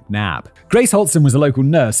 Gavin McNabb. Grace Holston was a local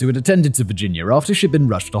nurse who had attended to Virginia after she'd been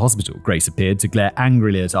rushed to hospital. Grace appeared to glare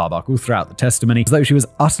angrily at Arbuckle throughout the testimony, as though she was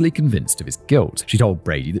utterly convinced of his guilt. She told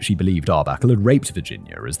Brady that she believed Arbuckle had raped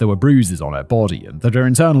Virginia, as there were bruises on her body and that her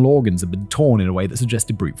internal organs had been torn in a way that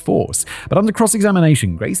suggested brute force. But under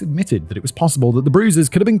cross-examination, Grace admitted that it was possible that the bruises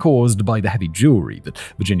could have been caused by the heavy jewelry that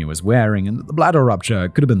Virginia was wearing, and that the bladder rupture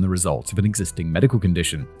could have been the result of an existing medical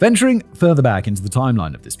condition. Venturing further back into the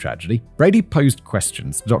timeline of this tragedy, Brady posed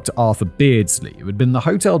questions to Dr. Arthur Beardsley, who had been the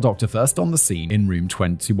hotel doctor first on the scene in room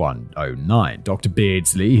 2109. Dr.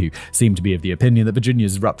 Beardsley, who seemed to be of the opinion that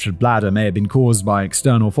Virginia's ruptured bladder may have been caused by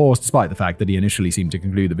external force, despite the fact that he initially seemed to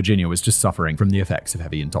conclude that Virginia was just suffering from the effects of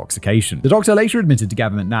heavy intoxication. The doctor later admitted to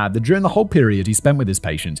Gavin McNabb that during the whole period he spent with his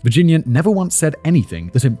patient, Virginia never once said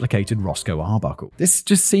anything that implicated Roscoe Arbuckle. This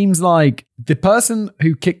just seems like the person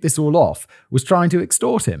who kicked this all off was trying to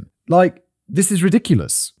extort him. Like, This is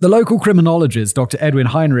ridiculous. The local criminologist, Dr. Edwin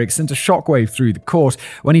Heinrich, sent a shockwave through the court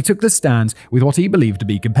when he took the stand with what he believed to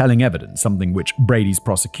be compelling evidence, something which Brady's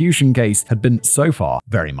prosecution case had been so far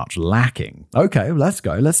very much lacking. Okay, let's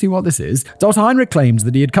go. Let's see what this is. Dr. Heinrich claims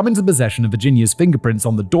that he had come into possession of Virginia's fingerprints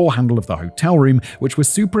on the door handle of the hotel room, which were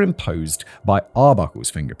superimposed by Arbuckle's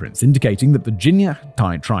fingerprints, indicating that Virginia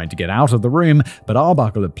had tried to get out of the room, but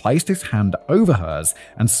Arbuckle had placed his hand over hers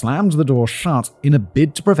and slammed the door shut in a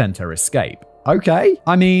bid to prevent her escape. Okay.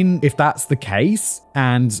 I mean, if that's the case,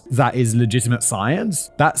 and that is legitimate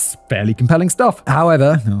science, that's fairly compelling stuff.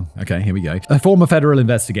 However, here we go. A former federal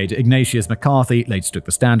investigator, Ignatius McCarthy, later took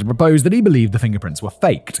the stand and proposed that he believed the fingerprints were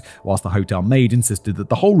faked, whilst the hotel maid insisted that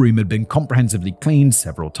the whole room had been comprehensively cleaned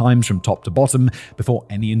several times from top to bottom before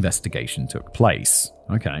any investigation took place.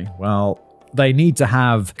 Okay, well, they need to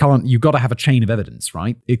have, you've got to have a chain of evidence,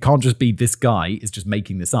 right? It can't just be this guy is just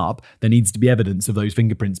making this up. There needs to be evidence of those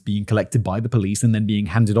fingerprints being collected by the police and then being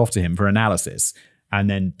handed off to him for analysis. And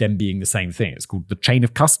then them being the same thing. It's called the chain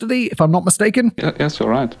of custody, if I'm not mistaken. Yes, you're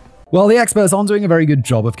right. Well, the experts aren't doing a very good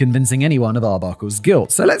job of convincing anyone of Arbuckle's guilt,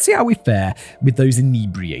 so let's see how we fare with those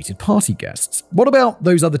inebriated party guests. What about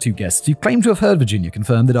those other two guests who claim to have heard Virginia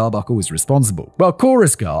confirm that Arbuckle was responsible? Well,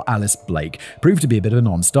 chorus girl Alice Blake proved to be a bit of a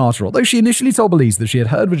non-starter. Although she initially told police that she had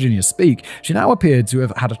heard Virginia speak, she now appeared to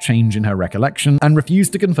have had a change in her recollection and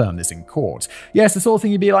refused to confirm this in court. Yes, the sort of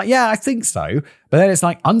thing you'd be like, yeah, I think so, but then it's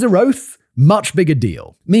like, under oath? Much bigger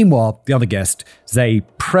deal. Meanwhile, the other guest, Zay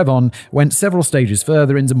Prevon, went several stages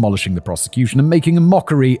further in demolishing the prosecution and making a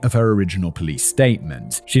mockery of her original police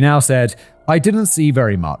statement. She now said, "I didn't see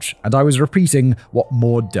very much, and I was repeating what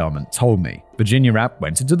Maud Delmont told me. Virginia Rapp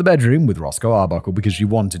went into the bedroom with Roscoe Arbuckle because she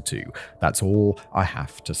wanted to. That's all I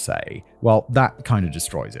have to say." Well, that kind of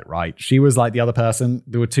destroys it, right? She was like the other person.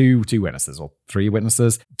 There were two witnesses, or three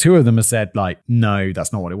witnesses. Two of them have said, like, no,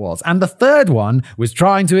 that's not what it was. And the third one was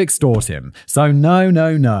trying to extort him. So no.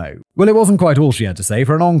 Well, it wasn't quite all she had to say.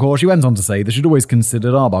 For an encore, she went on to say that she'd always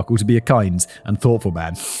considered Arbuckle to be a kind and thoughtful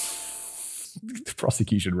man. The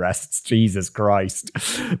prosecution rests. Jesus Christ.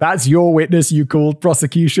 That's your witness you called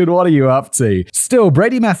prosecution? What are you up to? Still,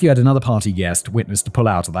 Brady Matthew had another party guest witness to pull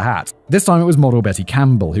out of the hat. This time it was model Betty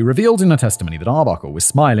Campbell, who revealed in her testimony that Arbuckle was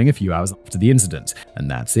smiling a few hours after the incident.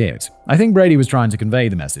 And that's it. I think Brady was trying to convey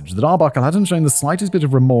the message that Arbuckle hadn't shown the slightest bit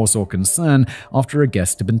of remorse or concern after a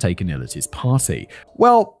guest had been taken ill at his party.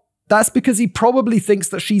 Well, that's because he probably thinks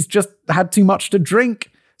that she's just had too much to drink.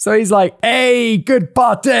 So he's like, hey, good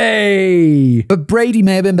party! But Brady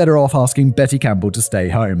may have been better off asking Betty Campbell to stay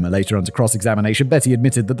home. Later under cross-examination, Betty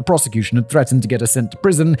admitted that the prosecution had threatened to get her sent to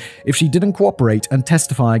prison if she didn't cooperate and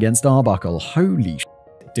testify against Arbuckle. Holy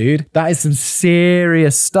shit, dude. That is some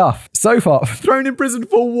serious stuff. So far, thrown in prison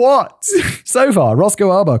for what? So far, Roscoe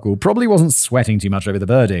Arbuckle probably wasn't sweating too much over the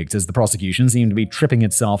verdict, as the prosecution seemed to be tripping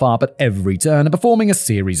itself up at every turn and performing a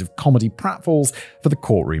series of comedy pratfalls for the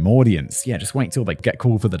courtroom audience. Yeah, just wait till they get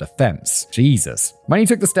called for the defense. Jesus. When he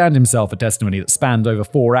took the stand himself for testimony that spanned over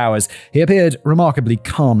 4 hours, he appeared remarkably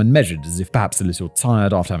calm and measured, as if perhaps a little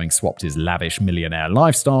tired after having swapped his lavish millionaire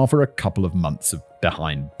lifestyle for a couple of months of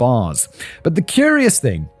behind bars. But the curious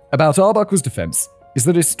thing about Arbuckle's defense is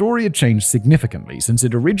that his story had changed significantly since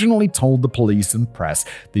it originally told the police and press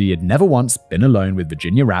that he had never once been alone with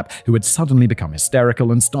Virginia Rapp, who had suddenly become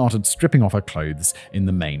hysterical and started stripping off her clothes in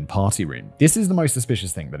the main party room. This is the most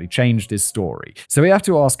suspicious thing, that he changed his story. So we have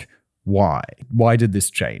to ask, why? Why did this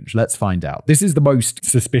change? Let's find out. This is the most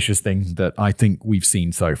suspicious thing that I think we've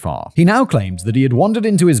seen so far. He now claims that he had wandered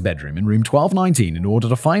into his bedroom in room 1219 in order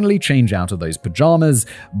to finally change out of those pajamas,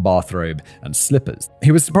 bathrobe, and slippers.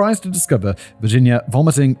 He was surprised to discover Virginia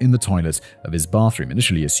vomiting in the toilet of his bathroom.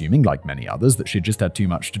 Initially assuming, like many others, that she'd just had too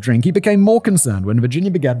much to drink, he became more concerned when Virginia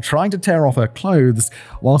began trying to tear off her clothes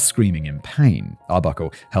while screaming in pain.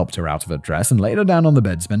 Arbuckle helped her out of her dress and laid her down on the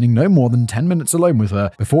bed, spending no more than 10 minutes alone with her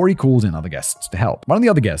before he called in other guests to help. One of the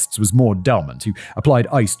other guests was Maud Delmont, who applied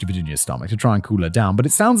ice to Virginia's stomach to try and cool her down, but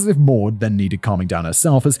it sounds as if Maud then needed calming down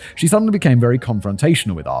herself, as she suddenly became very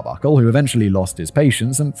confrontational with Arbuckle, who eventually lost his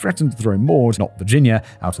patience and threatened to throw Maud, not Virginia,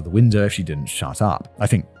 out of the window if she didn't shut up. I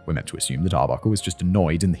think we're meant to assume that Arbuckle was just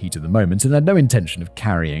annoyed in the heat of the moment and had no intention of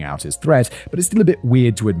carrying out his threat, but it's still a bit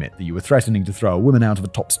weird to admit that you were threatening to throw a woman out of a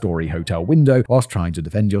top-story hotel window whilst trying to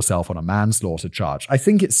defend yourself on a manslaughter charge. I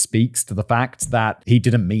think it speaks to the fact that he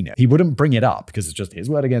didn't mean it. He wouldn't bring it up because it's just his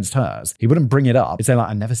word against hers. He wouldn't bring it up. He'd say, like,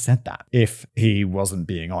 I never said that, if he wasn't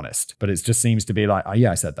being honest. But it just seems to be like, oh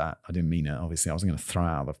yeah, I said that. I didn't mean it. Obviously, I wasn't going to throw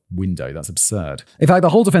out of the window. That's absurd. In fact, the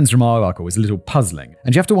whole defense from Arbuckle is a little puzzling,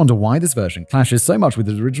 and you have to wonder why this version clashes so much with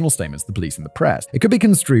his original original statements to the police and the press. It could be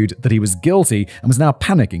construed that he was guilty and was now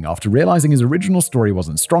panicking after realizing his original story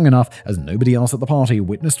wasn't strong enough, as nobody else at the party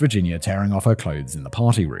witnessed Virginia tearing off her clothes in the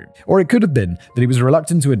party room. Or it could have been that he was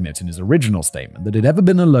reluctant to admit in his original statement that he'd ever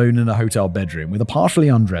been alone in a hotel bedroom with a partially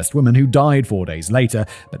undressed woman who died 4 days later,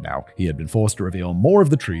 but now he had been forced to reveal more of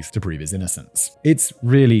the truth to prove his innocence. It's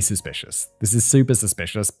really suspicious. This is super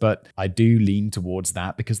suspicious, but I do lean towards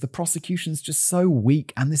that because the prosecution's just so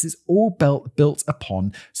weak, and this is all built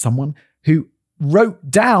upon someone who wrote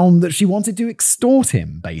down that she wanted to extort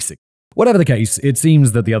him, basically. Whatever the case, it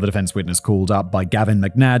seems that the other defense witness called up by Gavin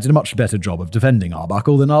McNabb did a much better job of defending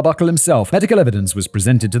Arbuckle than Arbuckle himself. Medical evidence was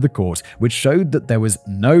presented to the court, which showed that there was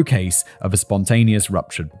no case of a spontaneous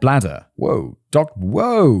ruptured bladder. Whoa.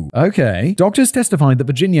 Okay. Doctors testified that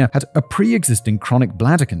Virginia had a pre-existing chronic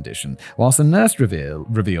bladder condition, whilst a nurse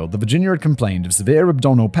revealed that Virginia had complained of severe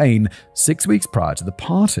abdominal pain 6 weeks prior to the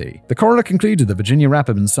party. The coroner concluded that Virginia Rapp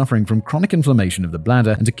had been suffering from chronic inflammation of the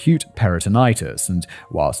bladder and acute peritonitis, and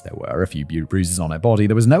whilst there were a few bruises on her body,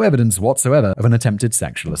 there was no evidence whatsoever of an attempted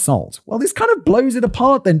sexual assault. Well, this kind of blows it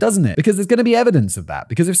apart then, doesn't it? Because there's going to be evidence of that.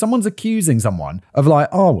 Because if someone's accusing someone of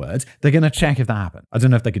R-word, they're going to check if that happened. I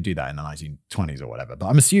don't know if they could do that in the 1920s or whatever, but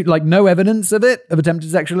I'm assuming no evidence of it, of attempted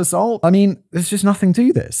sexual assault. I mean, there's just nothing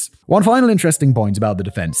to this. One final interesting point about the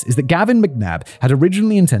defense is that Gavin McNabb had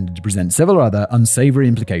originally intended to present several other unsavory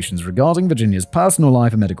implications regarding Virginia's personal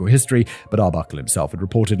life and medical history, but Arbuckle himself had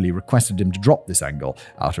reportedly requested him to drop this angle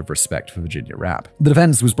out of respect for Virginia Rapp. The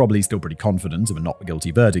defense was probably still pretty confident of a not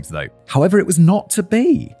guilty verdict, though. However, it was not to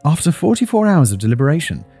be. After 44 hours of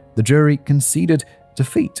deliberation, the jury conceded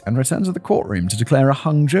defeat and returned to the courtroom to declare a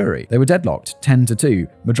hung jury. They were deadlocked 10-2,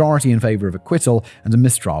 majority in favor of acquittal, and a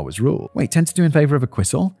mistrial was ruled. Wait, 10-2 in favor of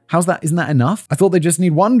acquittal? How's that? Isn't that enough? I thought they just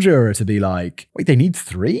need one juror to be wait, they need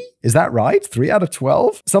 3? Is that right? 3 out of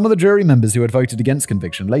 12? Some of the jury members who had voted against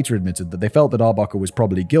conviction later admitted that they felt that Arbuckle was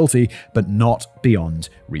probably guilty, but not beyond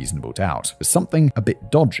reasonable doubt. There's something a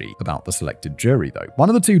bit dodgy about the selected jury, though. One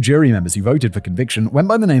of the 2 jury members who voted for conviction went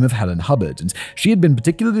by the name of Helen Hubbard, and she had been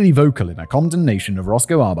particularly vocal in her condemnation of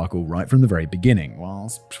Roscoe Arbuckle right from the very beginning. Well,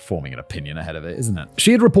 it's forming an opinion ahead of it, isn't it?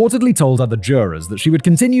 She had reportedly told other jurors that she would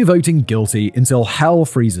continue voting guilty until hell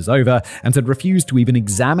freezes over, and had refused to even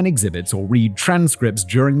examine exhibits or read transcripts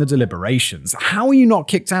during the deliberations. How are you not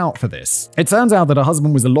kicked out for this? It turns out that her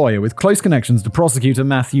husband was a lawyer with close connections to prosecutor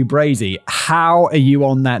Matthew Brady. How are you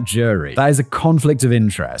on that jury? That is a conflict of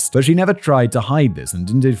interest. But she never tried to hide this, and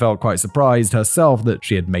indeed felt quite surprised herself that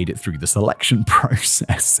she had made it through the selection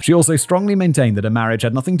process. She also strongly maintained that her marriage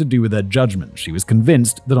had nothing to do with her judgment. She was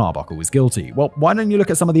convinced that Arbuckle was guilty. Well, why don't you look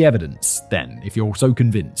at some of the evidence then, if you're so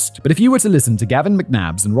convinced? But if you were to listen to Gavin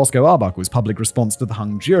McNabb's and Roscoe Arbuckle's public response to the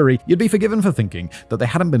hung jury, you'd be forgiven for thinking that they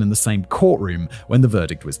hadn't been in the same courtroom when the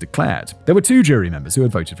verdict was declared. There were 2 jury members who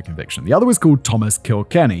had voted for conviction. The other was called Thomas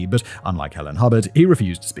Kilkenny, but unlike Helen Hubbard, he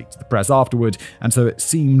refused to speak to the press afterward, and so it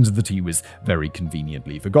seemed that he was very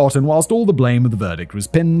conveniently forgotten, whilst all the blame of the verdict was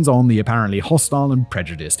pinned on the apparently hostile and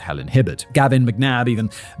prejudiced Helen Hibbert. Gavin McNabb even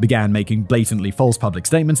began making blatantly false public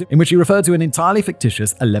statements in which he referred to an entirely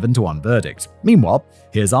fictitious 11-1 verdict. Meanwhile,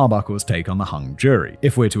 here's Arbuckle's take on the hung jury,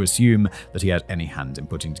 if we're to assume that he had any hand in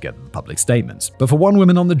putting together the public statements. But for one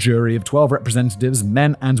woman on the jury of 12 representatives,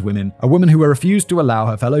 men and women, a woman who refused to allow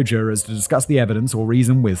her fellow jurors to discuss the evidence or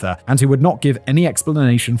reason with her, and who would not give any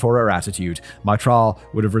explanation for her attitude, my trial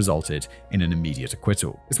would have resulted in an immediate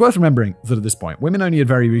acquittal. It's worth remembering that at this point, women only had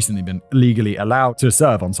very recently been legally allowed to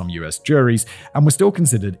serve on some US juries, and were still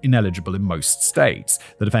considered ineligible in most states.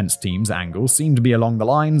 The defense team's angle seemed to be along the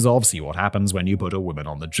lines of, see what happens when you put a woman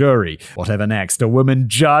on the jury. Whatever next, a woman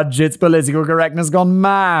judge, it's political correctness gone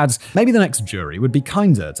mad. Maybe the next jury would be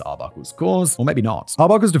kinder to Arbuckle's cause, or maybe not.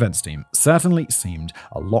 Arbuckle's defense team certainly seemed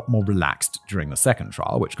a lot more relaxed during the second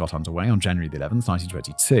trial, which got underway on January 11th,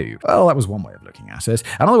 1922. Well, that was one way of looking at it.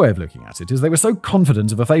 Another way of looking at it is they were so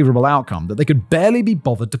confident of a favorable outcome that they could barely be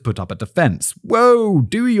bothered to put up a defense. Whoa,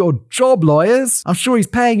 do your job, lawyers. I'm sure he's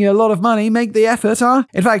paying you a lot of money. Make the effort, huh?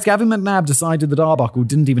 In fact, Gavin McNabb decided that Arbuckle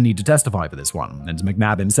didn't even need to testify for this one, and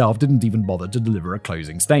McNabb himself didn't even bother to deliver a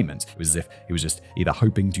closing statement. It was as if he was just either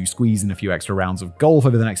hoping to squeeze in a few extra rounds of golf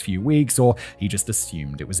over the next few weeks, or he just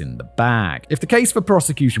assumed it was in the bag. If the case for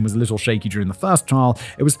prosecution was a little shaky during the first trial,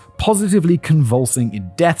 it was positively convulsing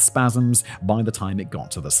in death spasms by the time it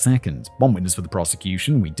got to the second. One witness for the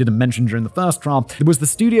prosecution we didn't mention during the first trial was the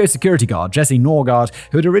studio security guard, Jesse Norgard,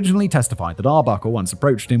 who had originally testified that Arbuckle once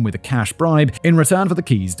approached him with a cash bribe in return for the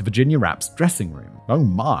keys to Virginia Rapp's dressing room. Oh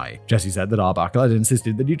my. Jesse said that Arbuckle had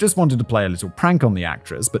insisted that he just wanted to play a little prank on the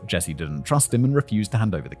actress, but Jesse didn't trust him and refused to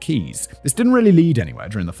hand over the keys. This didn't really lead anywhere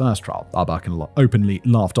during the first trial. Arbuckle openly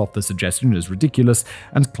laughed off the suggestion as ridiculous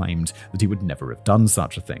and claimed that he would never have done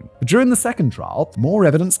such a thing. But during the second trial, more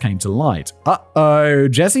evidence came to light.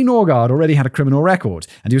 Jesse Norgard already had a criminal record,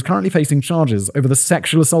 and he was currently facing charges over the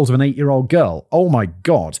sexual assault of an 8-year-old girl. Oh my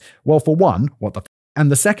god. Well, for one, what the and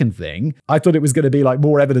the second thing, I thought it was going to be like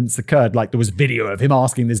more evidence occurred, like there was video of him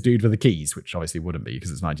asking this dude for the keys, which obviously wouldn't be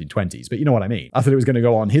because it's 1920s, but you know what I mean. I thought it was going to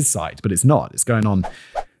go on his side, but it's not. It's going on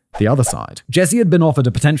the other side. Jesse had been offered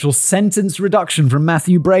a potential sentence reduction from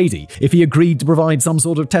Matthew Brady if he agreed to provide some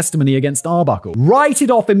sort of testimony against Arbuckle. Write it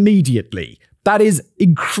off immediately. That is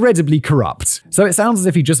incredibly corrupt. So it sounds as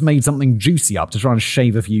if he just made something juicy up to try and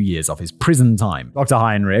shave a few years off his prison time. Dr.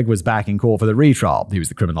 Heinrich was back in court for the retrial. He was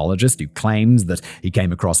the criminologist who claimed that he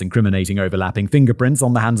came across incriminating overlapping fingerprints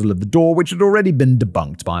on the handle of the door, which had already been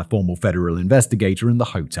debunked by a formal federal investigator in the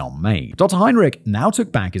hotel maid. Dr. Heinrich now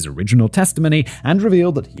took back his original testimony and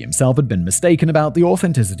revealed that he himself had been mistaken about the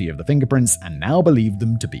authenticity of the fingerprints and now believed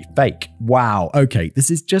them to be fake. Wow, okay,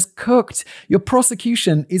 this is just cooked. Your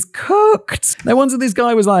prosecution is cooked. No wonder this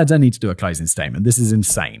guy was like, I don't need to do a closing statement. This is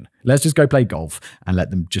insane. Let's just go play golf and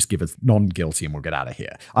let them just give us non-guilty and we'll get out of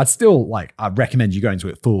here. I'd recommend you go into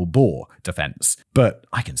it full bore defense, but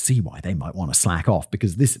I can see why they might want to slack off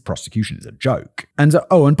because this prosecution is a joke. And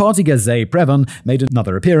Party Gazette Prevon made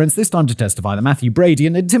another appearance, this time to testify that Matthew Brady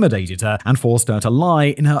had intimidated her and forced her to lie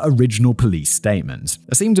in her original police statement.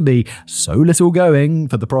 There seemed to be so little going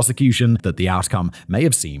for the prosecution that the outcome may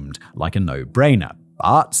have seemed like a no-brainer.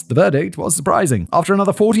 But the verdict was surprising. After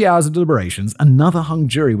another 40 hours of deliberations, another hung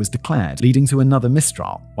jury was declared, leading to another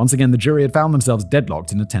mistrial. Once again, the jury had found themselves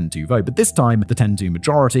deadlocked in a 10-2 vote, but this time the 10-2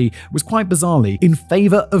 majority was quite bizarrely in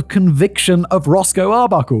favor of conviction of Roscoe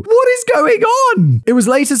Arbuckle. What is going on? It was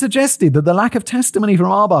later suggested that the lack of testimony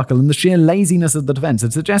from Arbuckle and the sheer laziness of the defense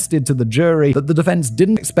had suggested to the jury that the defense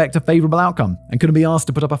didn't expect a favorable outcome and couldn't be asked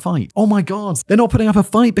to put up a fight. Oh my god, they're not putting up a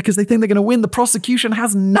fight because they think they're going to win. The prosecution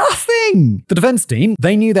has nothing. The defense team,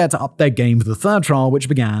 they knew they had to up their game for the third trial, which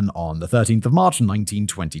began on the 13th of March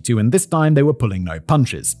 1922, and this time they were pulling no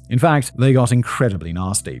punches. In fact, they got incredibly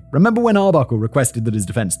nasty. Remember when Arbuckle requested that his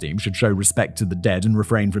defense team should show respect to the dead and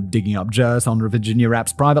refrain from digging up dirt on Virginia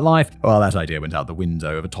Rapp's private life? Well, that idea went out the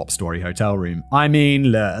window of a top-story hotel room. I mean,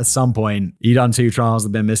 look, at some point, you done 2 trials,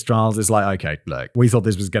 there've been mistrials. It's like, okay, look, we thought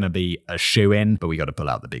this was going to be a shoe-in, but we got to pull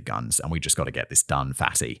out the big guns, and we just got to get this done,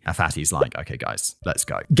 Fatty. And Fatty's like, okay, guys, let's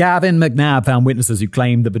go. Gavin McNabb found witnesses who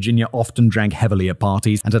claimed that Virginia often drank heavily at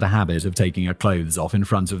parties and had a habit of taking her clothes off in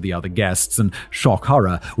front of the other guests, and shock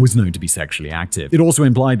horror was known to be sexually active. It also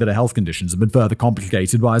implied that her health conditions had been further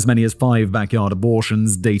complicated by as many as 5 backyard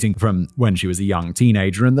abortions dating from when she was a young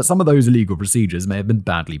teenager, and that some of those illegal procedures may have been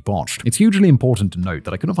badly botched. It's hugely important to note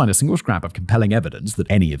that I couldn't find a single scrap of compelling evidence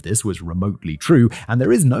that any of this was remotely true, and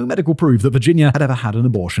there is no medical proof that Virginia had ever had an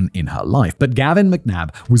abortion in her life. But Gavin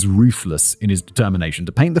McNabb was ruthless in his determination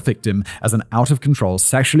to paint the victim as an out-of-control,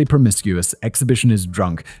 sexually promiscuous exhibitionist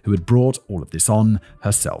drunk who had brought all of this on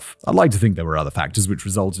herself. I'd like to think there were other factors which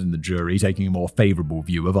resulted in the jury taking a more favorable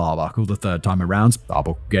view of Arbuckle the third time around.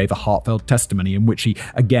 Arbuckle gave a heartfelt testimony in which he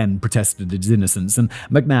again protested his innocence, and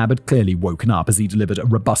McNabb had clearly woken up as he delivered a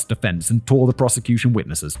robust defense and tore the prosecution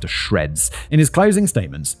witnesses to shreds. In his closing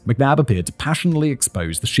statements, McNabb appeared to passionately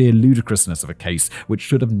expose the sheer ludicrousness of a case which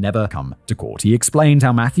should have never come to court. He explained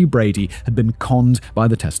how Matthew Brady had been conned by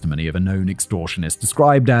the testimony of a known extortionist,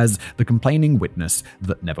 described as the complaining witness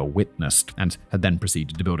that never witnessed, and had then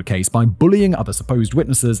proceeded to build a case by bullying other supposed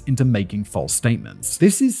witnesses into making false statements.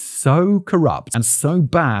 This is so corrupt and so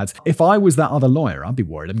bad. If I was that other lawyer, I'd be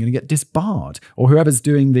worried I'm going to get disbarred, or whoever's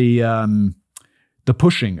doing the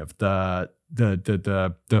pushing of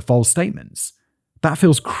the false statements. That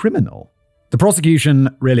feels criminal. The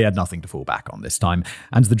prosecution really had nothing to fall back on this time,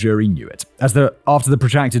 and the jury knew it. After the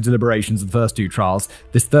protracted deliberations of the first 2 trials,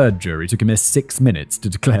 this third jury took a mere 6 minutes to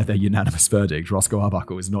declare their unanimous verdict: Roscoe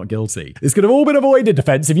Arbuckle is not guilty. This could have all been avoided,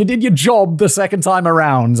 defense, if you did your job the second time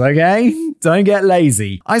around, okay? Don't get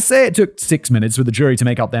lazy. I say it took 6 minutes for the jury to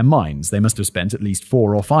make up their minds. They must have spent at least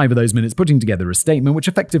 4 or 5 of those minutes putting together a statement which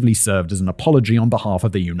effectively served as an apology on behalf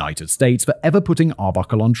of the United States for ever putting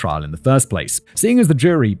Arbuckle on trial in the first place. Seeing as the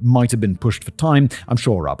jury might have been pushed pushed for time, I'm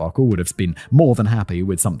sure Arbuckle would have been more than happy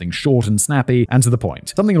with something short and snappy and to the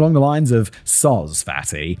point. Something along the lines of "Soz,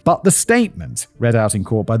 fatty." But the statement read out in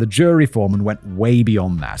court by the jury foreman went way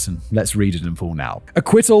beyond that, and let's read it in full now.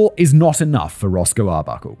 Acquittal is not enough for Roscoe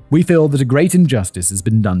Arbuckle. We feel that a great injustice has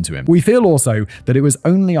been done to him. We feel also that it was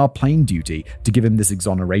only our plain duty to give him this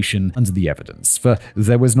exoneration under the evidence, for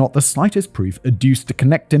there was not the slightest proof adduced to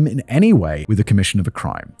connect him in any way with the commission of a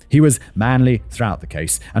crime. He was manly throughout the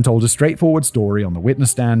case and told a straightforward story on the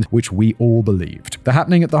witness stand, which we all believed. The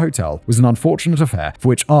happening at the hotel was an unfortunate affair for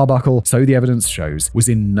which Arbuckle, so the evidence shows, was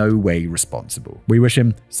in no way responsible. We wish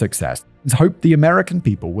him success and hope the American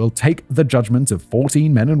people will take the judgment of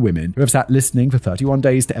 14 men and women who have sat listening for 31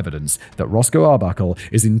 days to evidence that Roscoe Arbuckle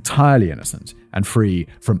is entirely innocent and free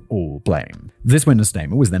from all blame. This witness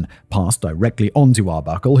statement was then passed directly on to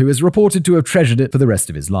Arbuckle, who is reported to have treasured it for the rest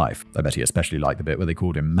of his life. I bet he especially liked the bit where they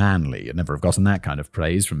called him manly. I'd never have gotten that kind of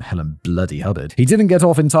praise from Helen Bloody Hubbard. He didn't get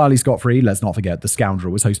off entirely scot-free. Let's not forget the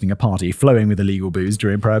scoundrel was hosting a party flowing with illegal booze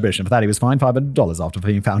during Prohibition. For that, he was fined $500 after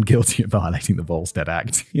being found guilty of violating the Volstead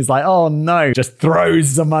Act. He's like, oh no, just throws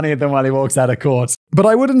some money at them while he walks out of court. But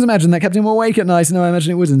I wouldn't imagine that kept him awake at night. No, I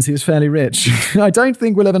imagine it wouldn't. He was fairly rich. I don't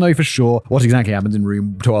think we'll ever know for sure what exactly happened in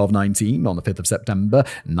room 1219 on the 5th of September,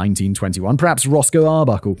 1921. Perhaps Roscoe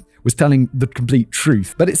Arbuckle was telling the complete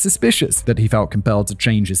truth, but it's suspicious that he felt compelled to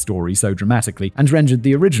change his story so dramatically and rendered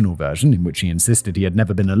the original version, in which he insisted he had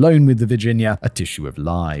never been alone with the Virginia, a tissue of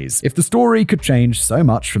lies. If the story could change so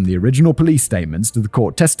much from the original police statements to the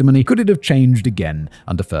court testimony, could it have changed again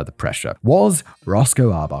under further pressure? Was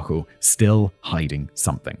Roscoe Arbuckle still hiding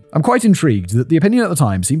something? I'm quite intrigued that the opinion at the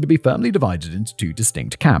time seemed to be firmly divided into two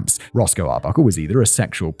distinct camps. Roscoe Arbuckle was either a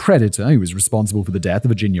sexual predator who was responsible for the death of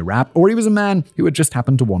Virginia Rapp, or he was a man who had just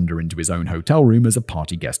happened to wander into his own hotel room as a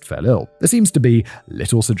party guest fell ill. There seems to be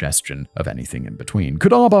little suggestion of anything in between.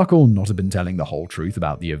 Could Arbuckle not have been telling the whole truth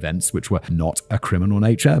about the events which were not a criminal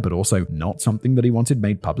nature, but also not something that he wanted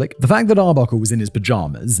made public? The fact that Arbuckle was in his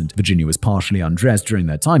pajamas and Virginia was partially undressed during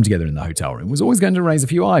their time together in the hotel room was always going to raise a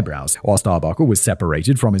few eyebrows. Whilst Arbuckle was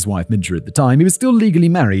separated from his wife Midger at the time, he was still legally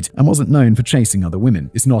married and wasn't known for chasing other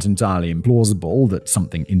women. It's not entirely implausible that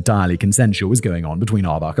something entirely consensual was going on between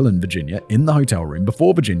Arbuckle and Virginia in the hotel room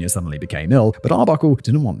before Virginia suddenly became ill, but Arbuckle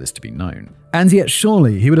didn't want this to be known. And yet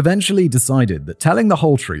surely he would eventually decided that telling the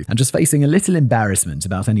whole truth and just facing a little embarrassment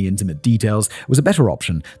about any intimate details was a better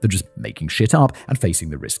option than just making shit up and facing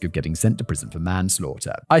the risk of getting sent to prison for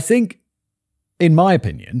manslaughter. I think, in my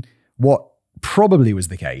opinion, what probably was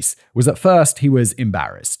the case was at first he was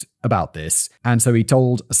embarrassed about this, and so he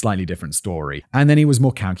told a slightly different story. And then he was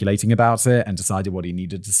more calculating about it and decided what he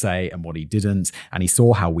needed to say and what he didn't, and he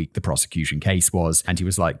saw how weak the prosecution case was, and he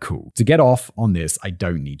was like, cool, to get off on this, I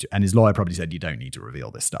don't need to. And his lawyer probably said, you don't need to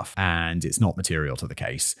reveal this stuff, and it's not material to the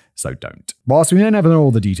case, so don't. Whilst we don't ever know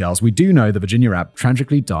all the details, we do know that Virginia Rapp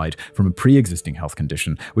tragically died from a pre-existing health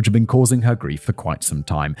condition which had been causing her grief for quite some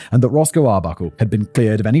time, and that Roscoe Arbuckle had been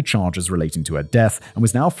cleared of any charges relating to her death and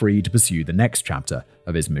was now free to pursue the next chapter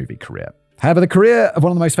of his movie career. However, the career of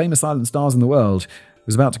one of the most famous silent stars in the world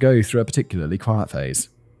was about to go through a particularly quiet phase.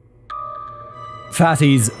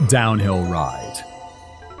 Fatty's downhill ride.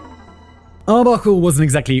 Arbuckle wasn't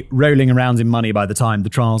exactly rolling around in money by the time the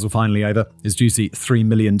trials were finally over. His juicy $3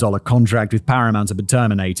 million contract with Paramount had been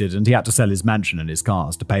terminated, and he had to sell his mansion and his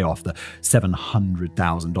cars to pay off the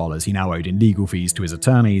 $700,000 he now owed in legal fees to his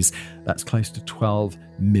attorneys. That's close to $12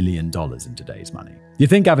 million in today's money. You'd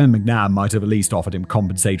think Gavin McNabb might have at least offered him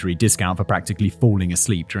compensatory discount for practically falling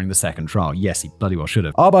asleep during the second trial. Yes, he bloody well should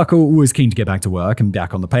have. Arbuckle was keen to get back to work and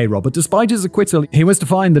back on the payroll, but despite his acquittal, he was to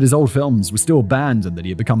find that his old films were still banned and that he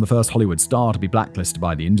had become the first Hollywood star to be blacklisted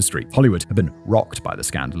by the industry. Hollywood had been rocked by the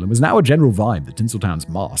scandal and was now a general vibe that Tinseltown's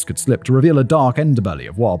mask had slipped to reveal a dark underbelly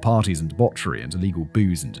of wild parties and debauchery and illegal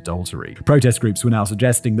booze and adultery. Protest groups were now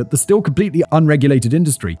suggesting that the still completely unregulated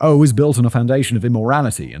industry was built on a foundation of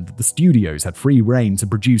immorality, and that the studios had free reign to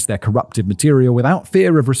produce their corrupted material without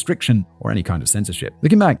fear of restriction or any kind of censorship.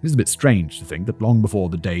 Looking back, it's a bit strange to think that long before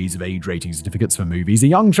the days of age rating certificates for movies, a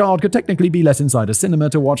young child could technically be let inside a cinema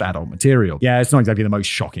to watch adult material. Yeah, it's not exactly the most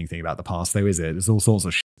shocking thing about the past though, is it? There's all sorts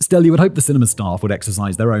of shit. Still, you would hope the cinema staff would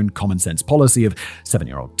exercise their own common sense policy of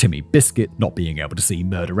 7-year-old Timmy Biscuit not being able to see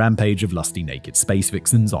murder rampage of lusty naked space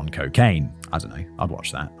vixens on cocaine. I don't know, I'd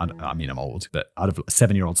watch that. I mean, I'm old, but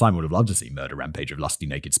 7-year-old Simon would have loved to see murder rampage of lusty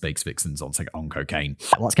naked space vixens on cocaine.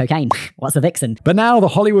 What's cocaine? What's a vixen? But now the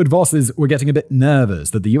Hollywood bosses were getting a bit nervous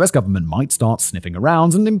that the US government might start sniffing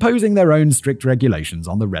around and imposing their own strict regulations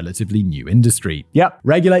on the relatively new industry. Yep,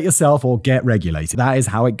 regulate yourself or get regulated. That is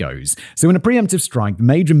how it goes. So in a preemptive strike, the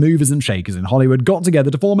major major movers and shakers in Hollywood got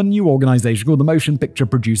together to form a new organization called the Motion Picture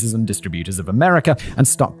Producers and Distributors of America and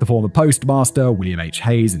stuck the former postmaster, William H.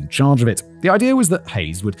 Hayes, in charge of it. The idea was that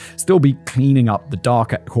Hayes would still be cleaning up the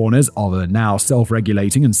darker corners of a now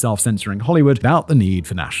self-regulating and self-censoring Hollywood without the need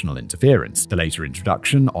for national interference. The later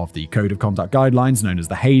introduction of the Code of Conduct Guidelines, known as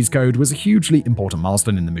the Hayes Code, was a hugely important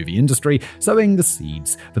milestone in the movie industry, sowing the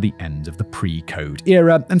seeds for the end of the pre-code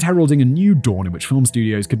era and heralding a new dawn in which film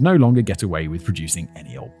studios could no longer get away with producing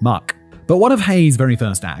any old muck. But one of Hayes' very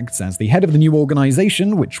first acts as the head of the new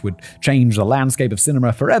organization, which would change the landscape of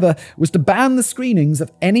cinema forever, was to ban the screenings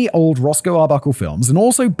of any old Roscoe Arbuckle films and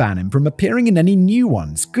also ban him from appearing in any new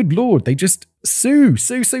ones. Good lord, they just sue.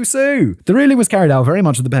 The ruling was carried out very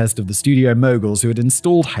much at the behest of the studio moguls who had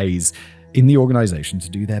installed Hayes in the organization to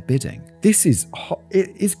do their bidding. His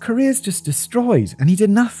career's just destroyed, and he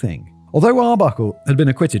did nothing. Although Arbuckle had been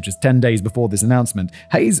acquitted just 10 days before this announcement,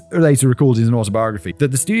 Hayes later recalled in an autobiography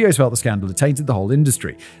that the studios felt the scandal had tainted the whole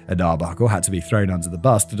industry, and Arbuckle had to be thrown under the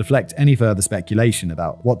bus to deflect any further speculation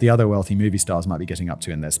about what the other wealthy movie stars might be getting up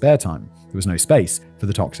to in their spare time. There was no space for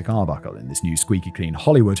the toxic Arbuckle in this new squeaky clean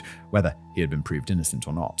Hollywood, whether he had been proved innocent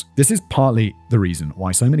or not. This is partly the reason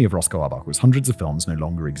why so many of Roscoe Arbuckle's hundreds of films no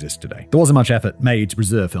longer exist today. There wasn't much effort made to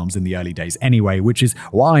preserve films in the early days anyway, which is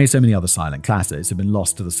why so many other silent classics have been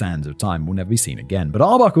lost to the sands of time and will never be seen again. But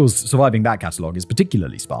Arbuckle's surviving back catalogue is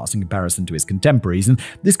particularly sparse in comparison to his contemporaries, and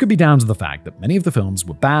this could be down to the fact that many of the films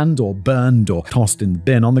were banned or burned or tossed in the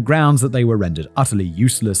bin on the grounds that they were rendered utterly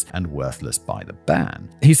useless and worthless by the ban.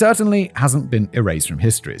 He certainly hasn't been erased from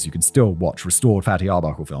history, as you can still watch restored Fatty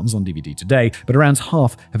Arbuckle films on DVD today, but around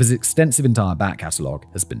half of his extensive entire back catalogue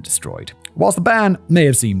has been destroyed. Whilst the ban may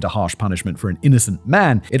have seemed a harsh punishment for an innocent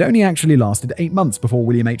man, it only actually lasted 8 months before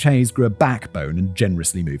William H. Hayes grew a backbone and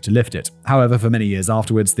generously moved to lift it. However, for many years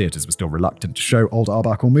afterwards, theaters were still reluctant to show old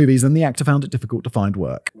Arbuckle movies, and the actor found it difficult to find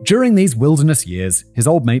work. During these wilderness years, his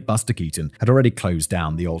old mate Buster Keaton had already closed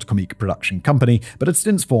down the old comique production company, but had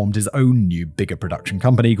since formed his own new, bigger production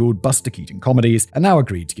company called Buster Keaton Comedies, and now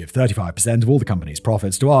agreed to give 35% of all the company's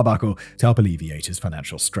profits to Arbuckle to help alleviate his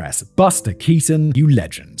financial stress. Buster Keaton, you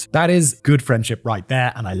legend. That is good friendship right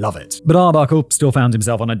there, and I love it. But Arbuckle still found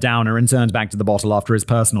himself on a downer and turned back to the bottle after his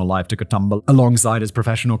personal life took a tumble alongside his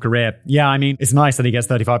professional career. Yeah, I mean, it's nice that he gets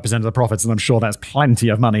 35% of the profits, and I'm sure that's plenty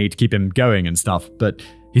of money to keep him going and stuff, but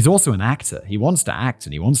he's also an actor. He wants to act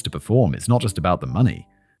and he wants to perform. It's not just about the money.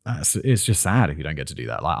 It's just sad if you don't get to do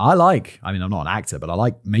that. I'm not an actor, but I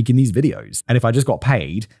like making these videos. And if I just got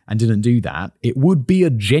paid and didn't do that, it would be a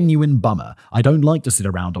genuine bummer. I don't like to sit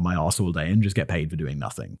around on my arse all day and just get paid for doing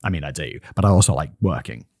nothing. I mean, I do, but I also like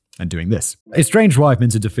working and doing this. Estranged wife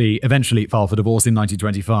Minta DeFee eventually filed for divorce in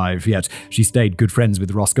 1925, yet she stayed good friends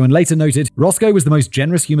with Roscoe and later noted, "Roscoe was the most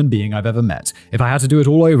generous human being I've ever met. If I had to do it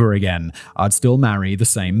all over again, I'd still marry the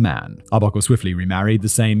same man." Arbuckle swiftly remarried the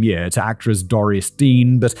same year to actress Doris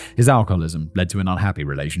Dean, but his alcoholism led to an unhappy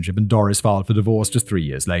relationship, and Doris filed for divorce just 3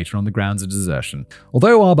 years later on the grounds of desertion.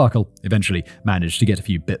 Although Arbuckle eventually managed to get a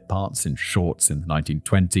few bit parts in shorts in the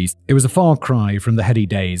 1920s, it was a far cry from the heady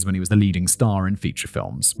days when he was the leading star in feature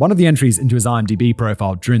films. One of the entries into his IMDb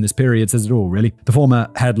profile during this period says it all, really. The former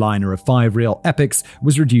headliner of 5 reel epics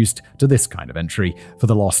was reduced to this kind of entry for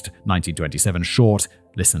the lost 1927 short,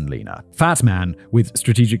 Listen Lena. Fat man with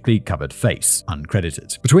strategically covered face,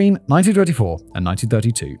 uncredited. Between 1924 and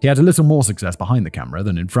 1932, he had a little more success behind the camera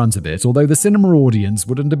than in front of it, although the cinema audience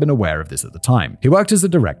wouldn't have been aware of this at the time. He worked as a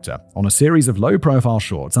director on a series of low-profile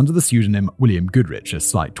shorts under the pseudonym William Goodrich, a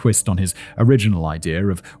slight twist on his original idea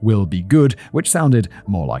of Will Be Good, which sounded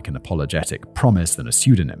more like an apologetic promise than a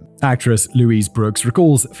pseudonym. Actress Louise Brooks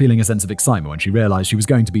recalls feeling a sense of excitement when she realized she was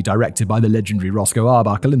going to be directed by the legendary Roscoe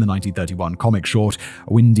Arbuckle in the 1931 comic short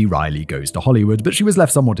Windy Riley Goes to Hollywood, but she was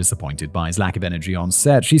left somewhat disappointed by his lack of energy on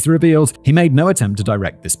set. She's revealed he made no attempt to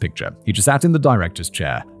direct this picture. He just sat in the director's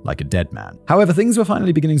chair like a dead man. However, things were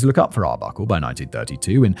finally beginning to look up for Arbuckle by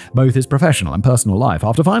 1932 in both his professional and personal life.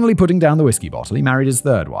 After finally putting down the whiskey bottle, he married his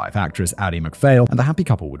third wife, actress Addie MacPhail, and the happy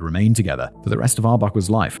couple would remain together for the rest of Arbuckle's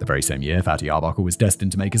life. The very same year, Fatty Arbuckle was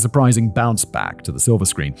destined to make a surprising bounce back to the silver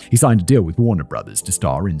screen. He signed a deal with Warner Brothers to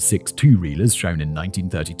star in 6 two-reelers shown in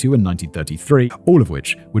 1932 and 1933, all of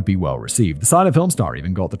which would be well received. The silent film star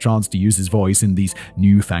even got the chance to use his voice in these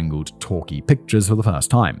newfangled talkie pictures for the first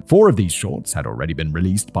time. 4 of these shorts had already been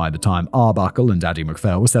released by the time Arbuckle and Addie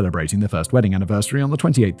MacPhail were celebrating their first wedding anniversary on the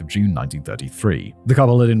 28th of June 1933. The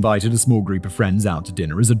couple had invited a small group of friends out to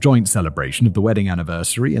dinner as a joint celebration of the wedding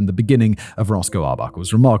anniversary and the beginning of Roscoe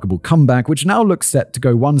Arbuckle's remarkable comeback, which now looks set to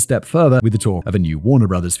go one step further with the talk of a new Warner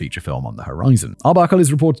Brothers feature film on the horizon. Arbuckle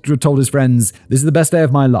is reported to have told his friends, "This is the best day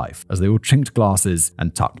of my life," as they all chinked glasses beverages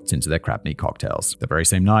and tucked into their crab-meat cocktails. The very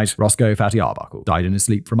same night, Roscoe Fatty Arbuckle died in his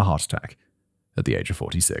sleep from a heart attack at the age of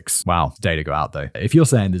 46. Wow, day to go out though. If you're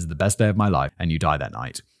saying this is the best day of my life and you die that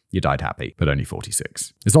night, you died happy, but only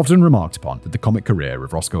 46. It's often remarked upon that the comic career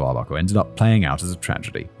of Roscoe Arbuckle ended up playing out as a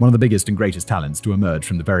tragedy. One of the biggest and greatest talents to emerge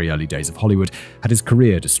from the very early days of Hollywood had his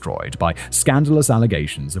career destroyed by scandalous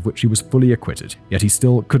allegations of which he was fully acquitted, yet he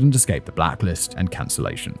still couldn't escape the blacklist and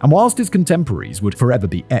cancellation. And whilst his contemporaries would forever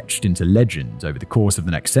be etched into legend over the course of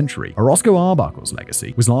the next century, Roscoe Arbuckle's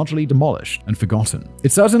legacy was largely demolished and forgotten.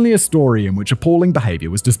 It's certainly a story in which appalling behavior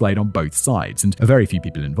was displayed on both sides, and very few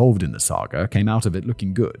people involved in the saga came out of it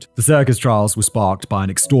looking good. The circus trials were sparked by an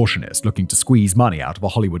extortionist looking to squeeze money out of a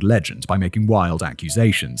Hollywood legend by making wild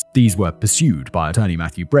accusations. These were pursued by attorney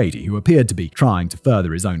Matthew Brady, who appeared to be trying to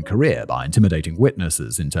further his own career by intimidating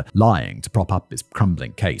witnesses into lying to prop up his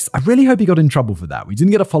crumbling case. I really hope he got in trouble for that. We didn't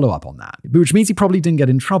get a follow-up on that, which means he probably didn't get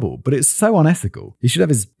in trouble, but it's so unethical. He should have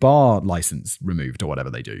his bar license removed or whatever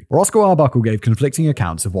they do. Roscoe Arbuckle gave conflicting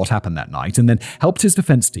accounts of what happened that night and then helped his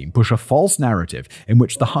defense team push a false narrative in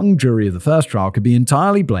which the hung jury of the first trial could be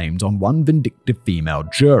entirely blamed on one vindictive female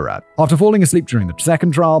juror. After falling asleep during the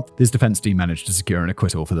second trial, his defense team managed to secure an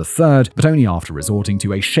acquittal for the third, but only after resorting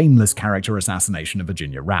to a shameless character assassination of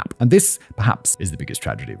Virginia Rapp. And this, perhaps, is the biggest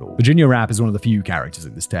tragedy of all. Virginia Rapp is one of the few characters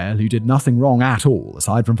in this tale who did nothing wrong at all,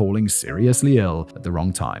 aside from falling seriously ill at the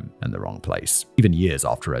wrong time and the wrong place. Even years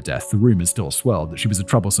after her death, the rumors still swirled that she was a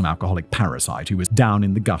troublesome alcoholic parasite who was down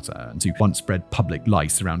in the gutter and who once spread public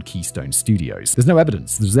lice around Keystone Studios. There's no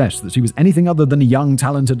evidence to suggest that she was anything other than a young,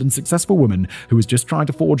 talented, and successful woman who was just trying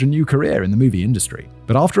to forge a new career in the movie industry.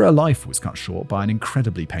 But after her life was cut short by an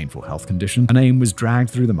incredibly painful health condition, her name was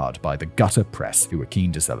dragged through the mud by the gutter press, who were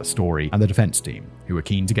keen to sell a story, and the defense team, who were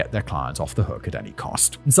keen to get their clients off the hook at any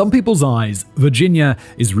cost. In some people's eyes, Virginia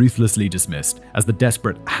is ruthlessly dismissed as the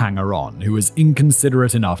desperate hanger-on who was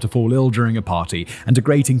inconsiderate enough to fall ill during a party and a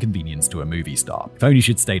great inconvenience to a movie star. If only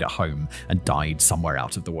she'd stayed at home and died somewhere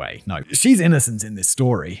out of the way. No, she's innocent in this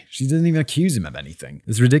story. She didn't even accuse him of anything.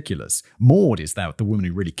 It's ridiculous. Maud is the woman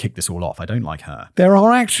who really kicked this all off. I don't like her. There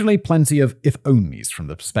are actually plenty of if-onlys from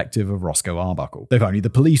the perspective of Roscoe Arbuckle. If only the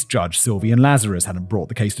police judge Sylvian Lazarus hadn't brought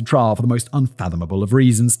the case to trial for the most unfathomable of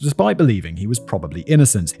reasons, despite believing he was probably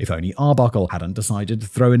innocent. If only Arbuckle hadn't decided to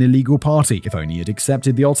throw an illegal party. If only he had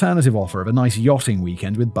accepted the alternative offer of a nice yachting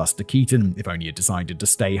weekend with Buster Keaton. If only he had decided to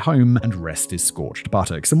stay home and rest his scorched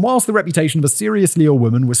buttocks. And whilst the reputation of a seriously ill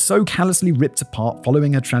woman was so callously ripped apart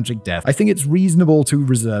following her tragic death, I think it's reasonable to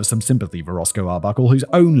reserve some sympathy for Roscoe Arbuckle, whose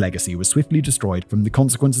own legacy was swiftly destroyed from the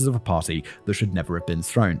consequences of a party that should never have been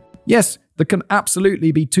thrown. Yes, there can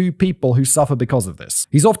absolutely be two people who suffer because of this.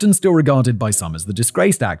 He's often still regarded by some as the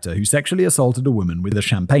disgraced actor who sexually assaulted a woman with a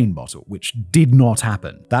champagne bottle, which did not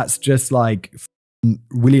happen. That's just like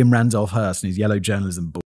William Randolph Hearst and his yellow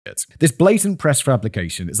journalism bullshit. This blatant press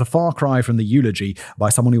fabrication is a far cry from the eulogy by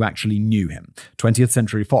someone who actually knew him, 20th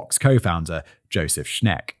Century Fox co-founder Joseph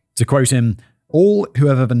Schneck. To quote him, "All who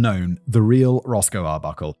have ever known the real Roscoe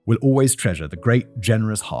Arbuckle will always treasure the great,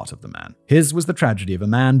 generous heart of the man. His was the tragedy of a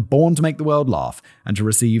man born to make the world laugh and to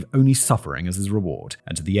receive only suffering as his reward,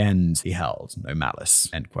 and to the end he held no malice."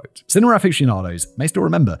 End quote. Cinema aficionados may still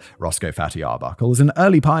remember Roscoe Fatty Arbuckle as an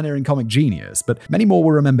early pioneering comic genius, but many more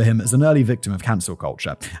will remember him as an early victim of cancel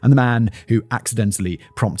culture and the man who accidentally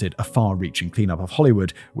prompted a far-reaching cleanup of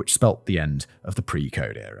Hollywood, which spelt the end of the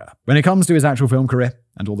pre-code era. When it comes to his actual film career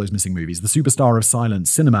and all those missing movies, the superstar of silent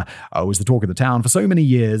cinema was the talk of the town for so many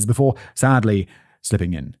years before, sadly,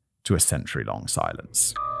 slipping in to a century-long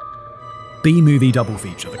silence. B-movie double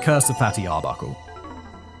feature, The Curse of Fatty Arbuckle.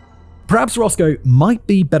 Perhaps Roscoe might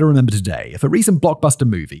be better remembered today if a recent blockbuster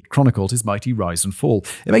movie chronicled his mighty rise and fall.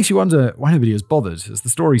 It makes you wonder why nobody has bothered, as the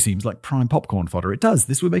story seems like prime popcorn fodder. It does.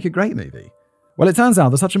 This would make a great movie. Well, it turns out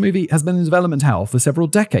that such a movie has been in development hell for several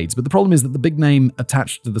decades, but the problem is that the big name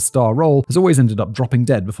attached to the star role has always ended up dropping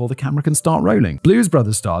dead before the camera can start rolling. Blues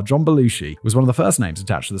Brothers star John Belushi was one of the first names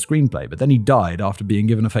attached to the screenplay, but then he died after being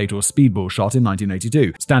given a fatal speedball shot in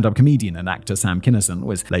 1982. Stand-up comedian and actor Sam Kinison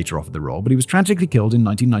was later offered the role, but he was tragically killed in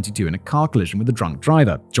 1992 in a car collision with a drunk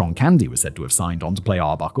driver. John Candy was said to have signed on to play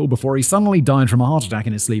Arbuckle before he suddenly died from a heart attack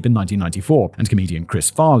in his sleep in 1994, and comedian Chris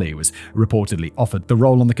Farley was reportedly offered the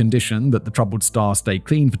role on the condition that the troubled star stay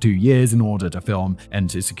clean for 2 years in order to film and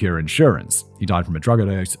to secure insurance. He died from a drug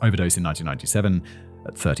overdose in 1997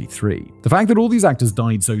 at 33. The fact that all these actors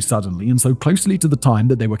died so suddenly and so closely to the time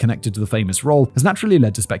that they were connected to the famous role has naturally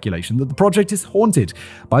led to speculation that the project is haunted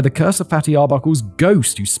by the curse of Fatty Arbuckle's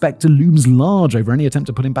ghost, whose spectre looms large over any attempt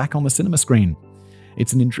to put him back on the cinema screen.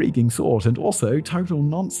 it's an intriguing thought and also total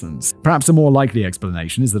nonsense. Perhaps a more likely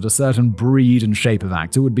explanation is that a certain breed and shape of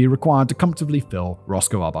actor would be required to comfortably fill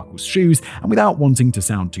Roscoe Arbuckle's shoes, and without wanting to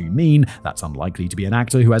sound too mean, that's unlikely to be an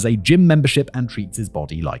actor who has a gym membership and treats his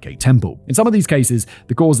body like a temple. In some of these cases,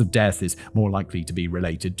 the cause of death is more likely to be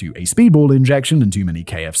related to a speedball injection and too many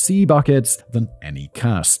KFC buckets than any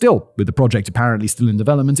curse. Still, with the project apparently still in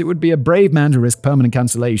development, it would be a brave man to risk permanent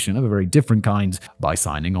cancellation of a very different kind by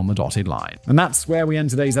signing on the dotted line. And that's where we end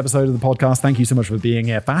today's episode of the podcast. Thank you so much for being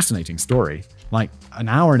here. Fascinating story. Like an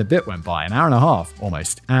hour and a bit went by, an hour and a half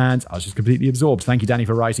almost, and I was just completely absorbed. Thank you, Danny,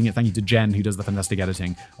 for writing it. Thank you to Jen, who does the fantastic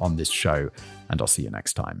editing on this show, and I'll see you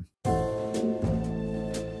next time.